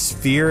 not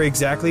sphere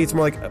exactly. It's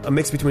more like a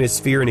mix between a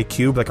sphere and a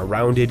cube, like a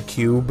rounded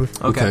cube.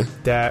 Okay.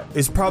 That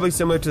is probably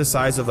similar to the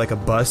size of like a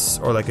bus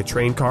or like a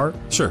train car.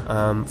 Sure.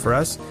 For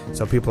us.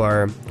 So people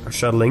are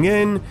shuttling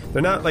in.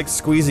 They're not like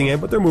squeezing in,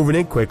 but they're moving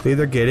in quickly.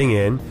 They're getting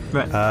in.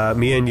 Right.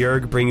 Me and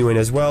Jurg bring you in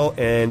as well.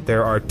 And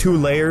there are 2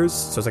 layers.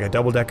 So it's like a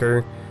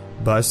double-decker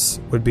bus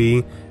would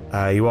be.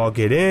 You all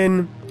get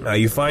in.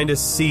 You find a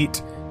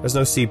seat. There's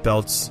no seat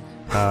belts.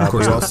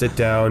 We all sit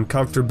down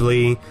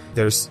comfortably.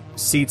 There's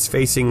seats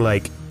facing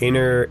like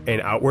inner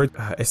and outward.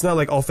 It's not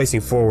like all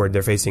facing forward.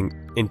 They're facing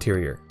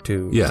interior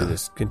to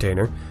this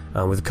container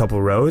with a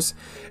couple rows.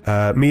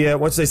 Mia,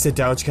 once they sit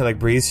down, she kind of like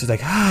breathes. She's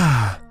like,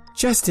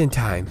 just in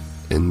time.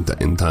 In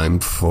time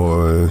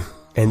for...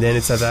 And then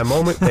it's at that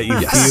moment that you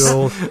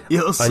feel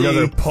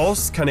another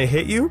pulse kind of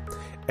hit you.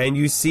 And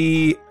you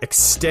see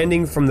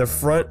extending from the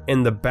front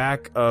and the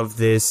back of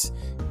this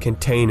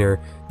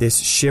container, this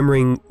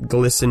shimmering,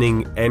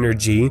 glistening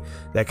energy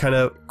that kind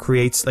of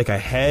creates like a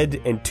head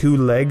and 2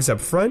 legs up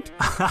front,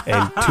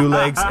 and 2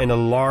 legs and a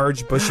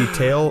large bushy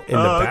tail in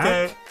the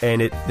back.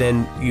 And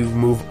then you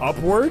move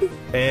upward,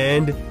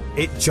 and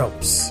it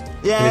jumps.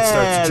 Yeah, and it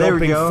starts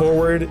jumping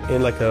forward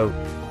in like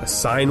a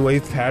sine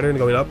wave pattern,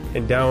 going up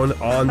and down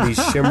on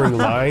these shimmering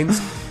lines,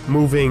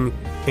 moving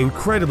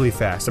incredibly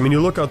fast. I mean, you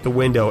look out the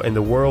window and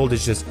the world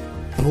is just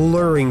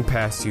blurring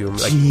past you,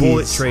 like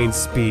bullet train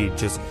speed,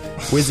 just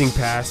whizzing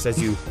past as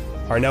you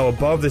are now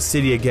above the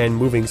city again,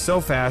 moving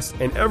so fast,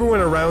 and everyone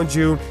around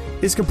you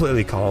is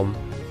completely calm.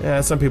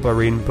 Some people are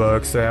reading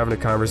books, they're having a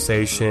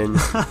conversation,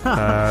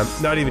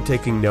 not even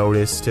taking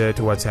notice to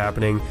what's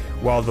happening,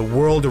 while the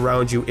world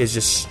around you is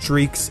just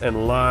streaks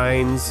and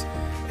lines.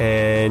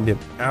 And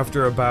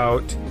after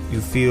about, you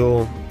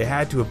feel it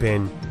had to have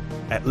been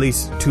at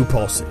least 2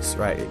 pulses,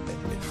 right?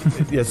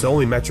 It's the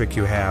only metric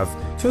you have.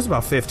 So it's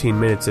about 15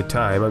 minutes of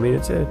time. I mean,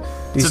 it's a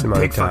decent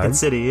amount of time. It's a big fucking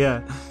city,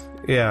 yeah.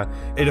 Yeah.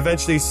 It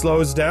eventually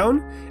slows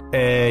down,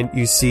 and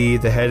you see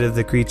the head of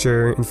the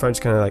creature in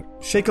front kind of like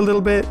shake a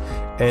little bit,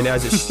 and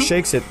as it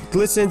shakes, it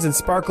glistens and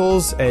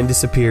sparkles and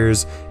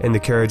disappears, and the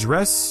carriage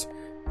rests,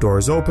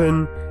 doors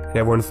open, and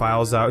everyone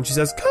files out, and she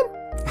says,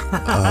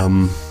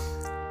 come.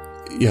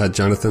 Yeah,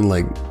 Jonathan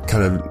like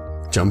kind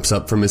of jumps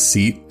up from his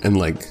seat and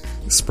like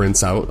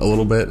sprints out a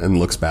little bit and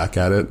looks back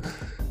at it.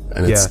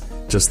 And it's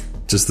just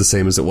the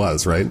same as it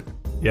was, right?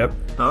 Yep.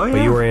 Oh, yeah.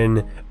 But you were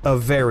in a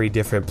very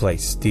different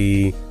place.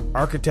 The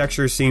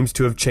architecture seems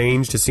to have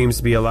changed. It seems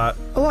to be a lot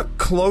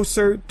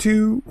closer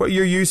to what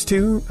you're used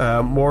to.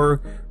 More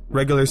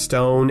regular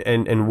stone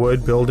and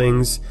wood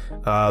buildings,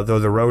 though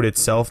the road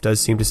itself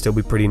does seem to still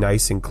be pretty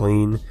nice and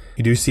clean.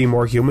 You do see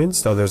more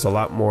humans, though there's still a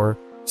lot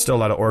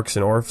of orcs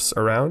and orphs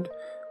around.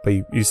 But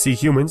you see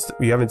humans.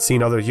 You haven't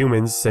seen other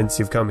humans since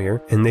you've come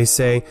here. And they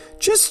say,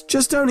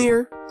 just down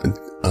here.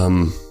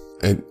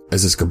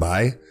 Is this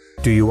goodbye?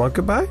 Do you want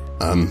goodbye?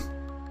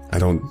 I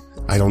don't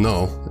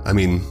know. I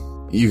mean,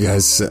 you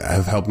guys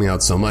have helped me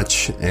out so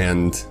much,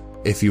 and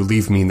if you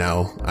leave me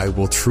now, I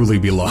will truly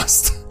be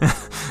lost.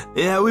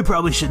 Yeah, we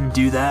probably shouldn't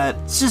do that.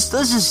 Let's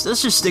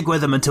just stick with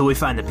them until we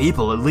find the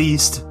people, at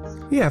least.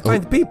 Yeah,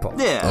 find the people.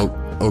 Yeah.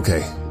 Oh,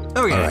 okay.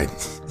 All right.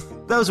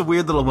 That was a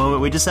weird little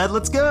moment we just had.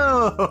 Let's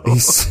go. He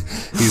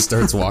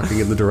starts walking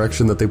in the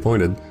direction that they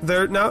pointed.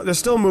 They're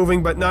still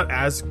moving, but not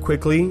as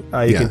quickly. You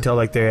can tell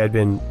like they had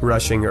been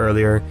rushing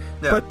earlier,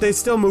 but they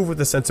still move with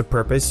a sense of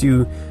purpose.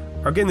 You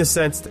are getting the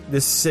sense that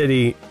this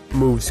city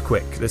moves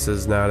quick. This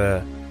is not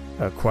a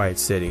quiet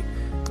city.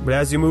 But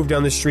as you move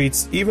down the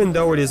streets, even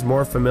though it is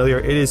more familiar,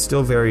 it is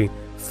still very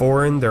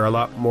foreign. There are a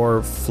lot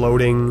more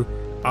floating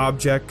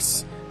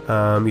objects.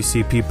 You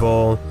see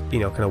people,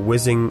 kind of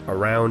whizzing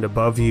around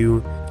above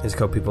you. There's a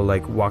couple people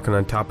like walking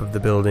on top of the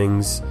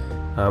buildings.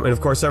 And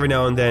of course, every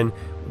now and then,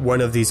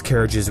 one of these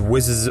carriages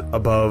whizzes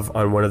above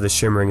on one of the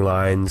shimmering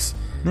lines.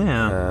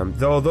 Yeah.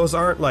 Though those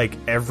aren't like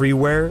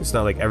everywhere. It's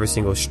not like every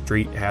single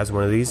street has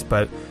one of these,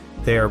 but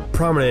they are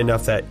prominent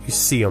enough that you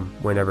see them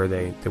whenever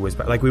they whiz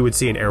by. Like we would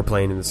see an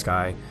airplane in the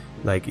sky.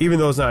 Like, even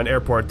though it's not an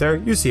airport there,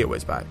 you see it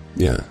whiz by.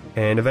 Yeah.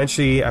 And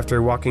eventually,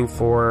 after walking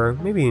for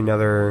maybe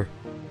another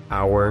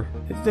hour,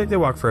 they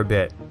walk for a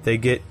bit. They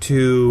get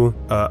to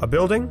a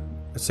building,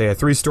 let's say a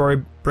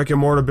 3-story brick and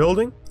mortar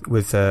building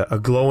with a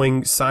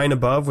glowing sign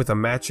above with a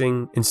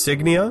matching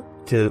insignia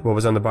to what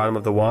was on the bottom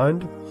of the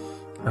wand.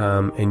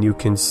 And you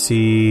can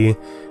see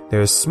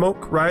there's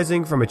smoke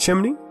rising from a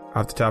chimney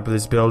off the top of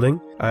this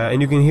building,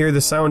 and you can hear the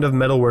sound of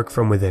metalwork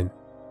from within.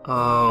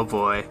 Oh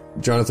boy.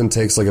 Jonathan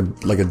takes like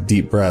a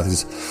deep breath.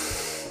 He's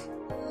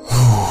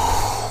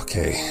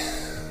okay.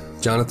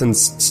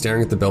 Jonathan's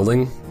staring at the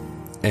building,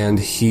 and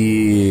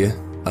he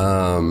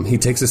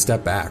takes a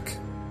step back,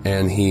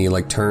 and he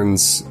like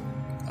turns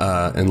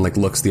and like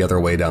looks the other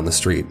way down the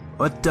street.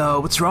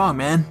 What's wrong,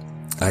 man?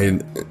 I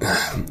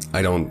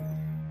don't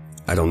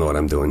know what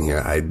I'm doing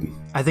here.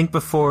 I think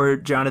before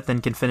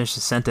Jonathan can finish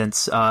the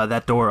sentence,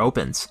 that door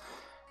opens,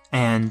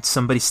 and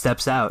somebody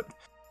steps out,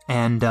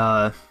 and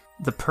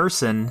the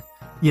person,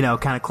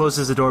 kind of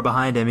closes the door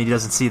behind him. He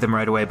doesn't see them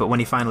right away, but when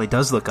he finally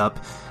does look up,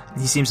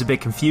 he seems a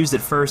bit confused at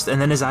first, and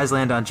then his eyes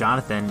land on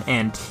Jonathan,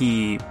 and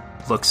he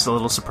looks a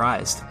little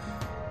surprised.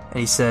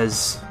 And he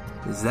says,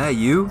 "Is that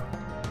you,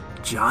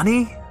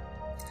 Johnny?"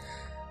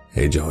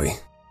 Hey, Joey.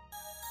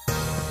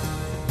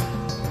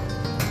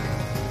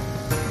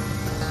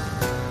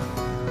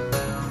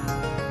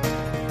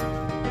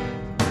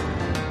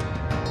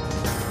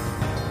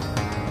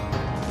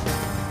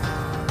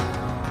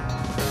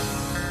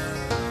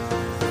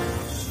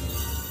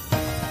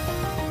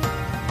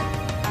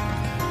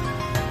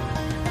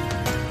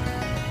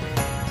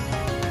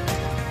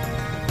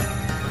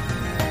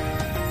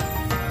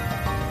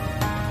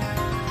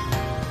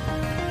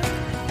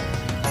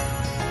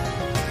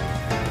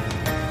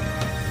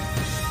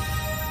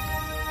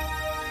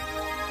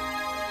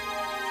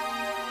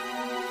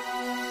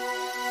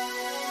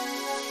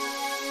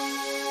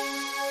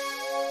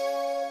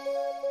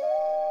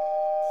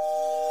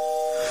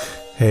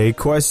 Hey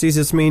Questies,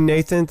 it's me,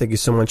 Nathan. Thank you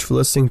so much for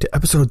listening to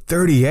episode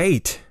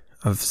 38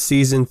 of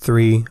season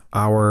 3,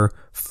 our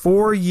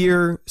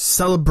 4-year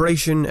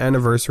celebration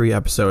anniversary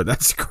episode.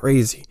 That's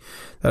crazy.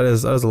 That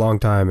is a long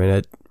time, and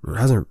it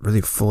hasn't really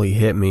fully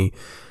hit me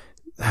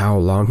how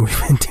long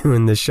we've been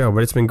doing this show,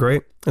 but it's been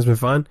great. It's been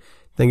fun.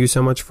 Thank you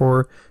so much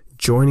for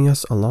joining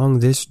us along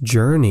this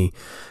journey.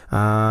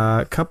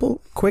 A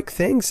couple quick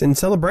things in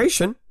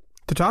celebration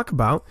to talk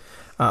about.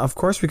 Of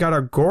course, we got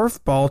our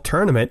Gorf Ball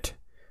tournament,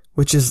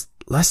 which is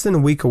less than a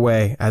week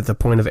away at the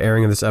point of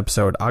airing of this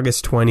episode,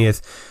 August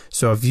 20th.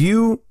 So if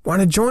you want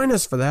to join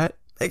us for that,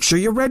 make sure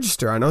you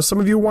register. I know some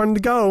of you wanted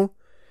to go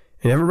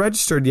and haven't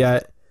registered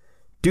yet.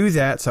 Do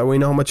that so we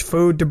know how much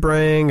food to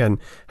bring and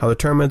how the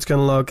tournament's going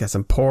to look. That's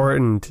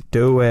important.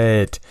 Do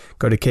it.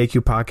 Go to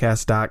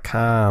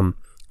kqpodcast.com.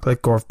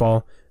 Click Gorf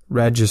Ball.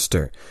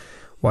 Register.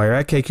 While you're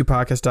at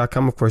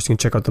kqpodcast.com, of course, you can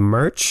check out the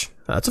merch.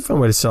 That's a fun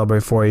way to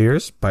celebrate 4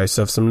 years. Buy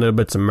yourself some little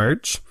bits of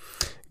merch.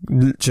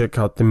 Check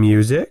out the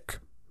music.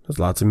 There's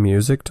lots of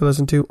music to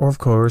listen to. Or, of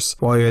course,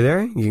 while you're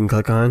there, you can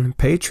click on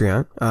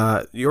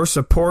Patreon. Your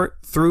support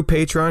through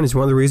Patreon is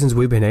one of the reasons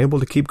we've been able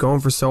to keep going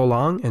for so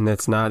long, and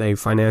that's not a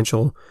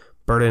financial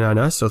burden on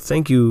us. So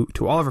thank you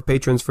to all of our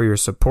patrons for your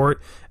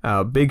support.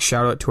 Big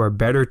shout out to our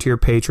better tier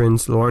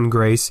patrons, Lauren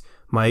Grace,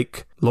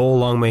 Mike, Lowell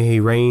Long May He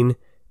Reign,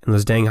 and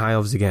those dang high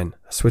elves again.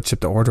 I switched up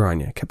the order on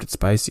you. I kept it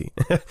spicy.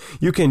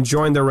 You can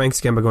join their ranks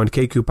again by going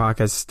to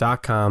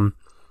kqpodcast.com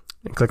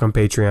and click on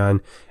Patreon.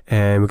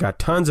 And we got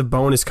tons of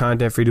bonus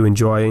content for you to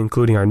enjoy,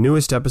 including our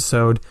newest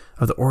episode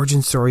of the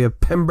origin story of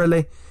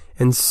Pemberley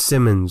and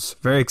Simmons.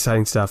 Very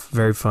exciting stuff.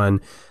 Very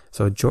fun.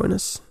 So join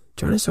us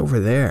over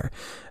there.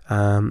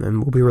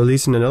 And we'll be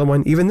releasing another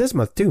one even this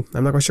month too.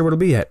 I'm not quite sure what it'll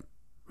be yet.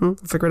 We'll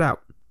figure it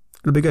out.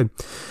 It'll be good.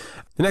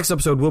 The next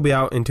episode will be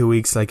out in 2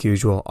 weeks like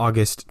usual,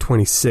 August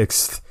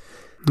 26th.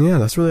 Yeah,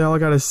 that's really all I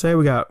gotta say.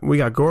 We got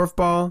Gorf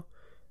Ball,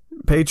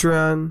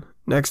 Patreon,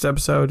 next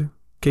episode,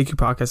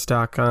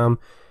 kqpodcast.com,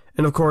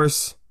 and of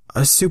course,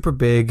 a super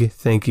big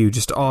thank you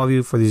just to all of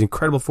you for these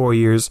incredible 4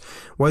 years.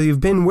 Whether you've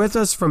been with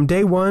us from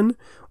day one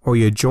or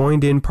you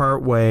joined in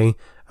part way,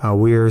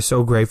 we are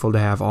so grateful to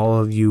have all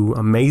of you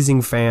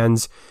amazing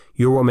fans.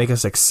 You're what make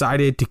us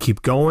excited to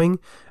keep going.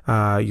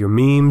 Your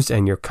memes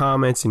and your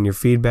comments and your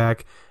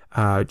feedback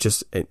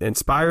just it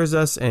inspires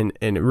us and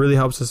it really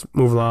helps us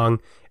move along.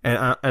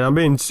 And I'm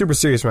being super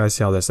serious when I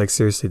say all this. Like,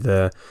 seriously,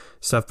 the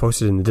stuff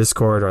posted in the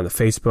Discord or on the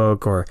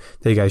Facebook or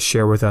that you guys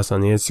share with us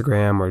on the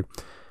Instagram or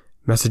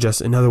message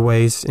us in other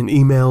ways, in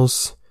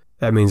emails,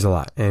 that means a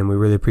lot. And we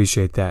really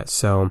appreciate that.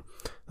 So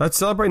let's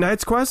celebrate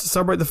Knight's Quest. Let's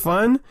celebrate the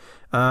fun.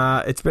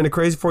 It's been a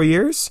crazy 4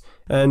 years.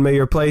 And may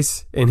your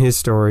place in his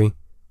story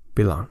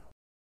belong.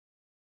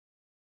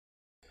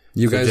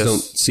 You guys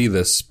don't see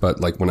this, but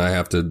like when I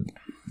have to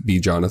be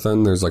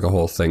Jonathan, there's like a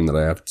whole thing that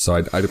I have to, so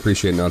I'd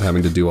appreciate not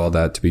having to do all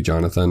that to be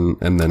Jonathan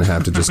and then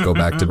have to just go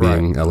back to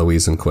being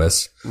Eloise and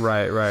Quiz.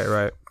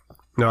 Right.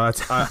 No,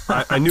 that's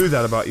I knew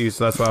that about you,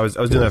 so that's why I was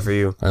doing that for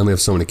you. I only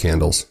have so many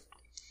candles.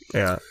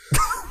 Yeah.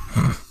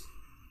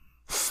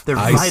 They're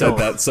vital. I said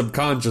that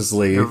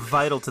subconsciously. They're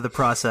vital to the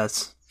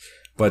process.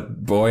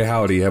 But boy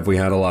howdy, have we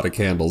had a lot of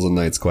candles in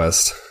Knight's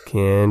Quest.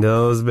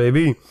 Candles,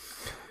 baby.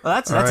 Well,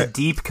 that's right. A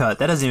deep cut.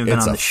 That hasn't even been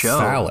on the show.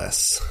 It's a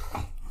phallus.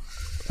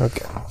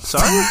 Okay.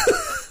 Sorry?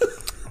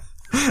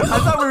 I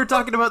thought we were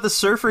talking about the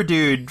surfer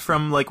dude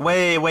from like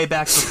way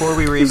back before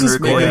we were even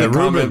recording. Yeah,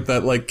 comment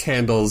that like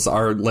candles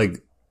are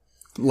like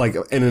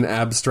in an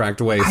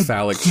abstract way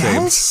phallic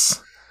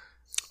shaped.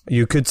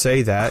 You could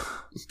say that.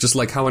 Just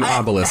like how an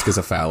obelisk is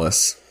a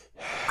phallus.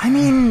 I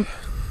mean,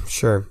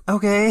 Sure.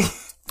 Okay.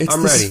 It's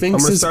the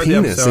Sphinx's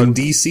penis in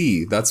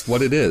DC. That's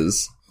what it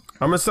is.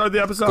 I'm going to start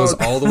the episode. It goes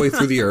all the way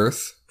through the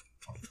earth.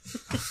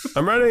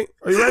 I'm ready.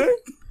 Are you ready?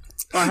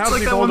 It's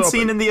like that one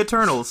scene in the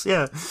Eternals.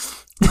 Yeah.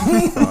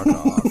 Fuck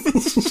off.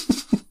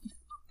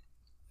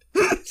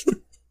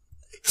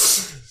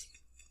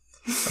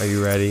 Are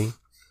you ready?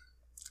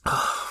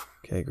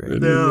 Okay,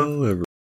 great. No.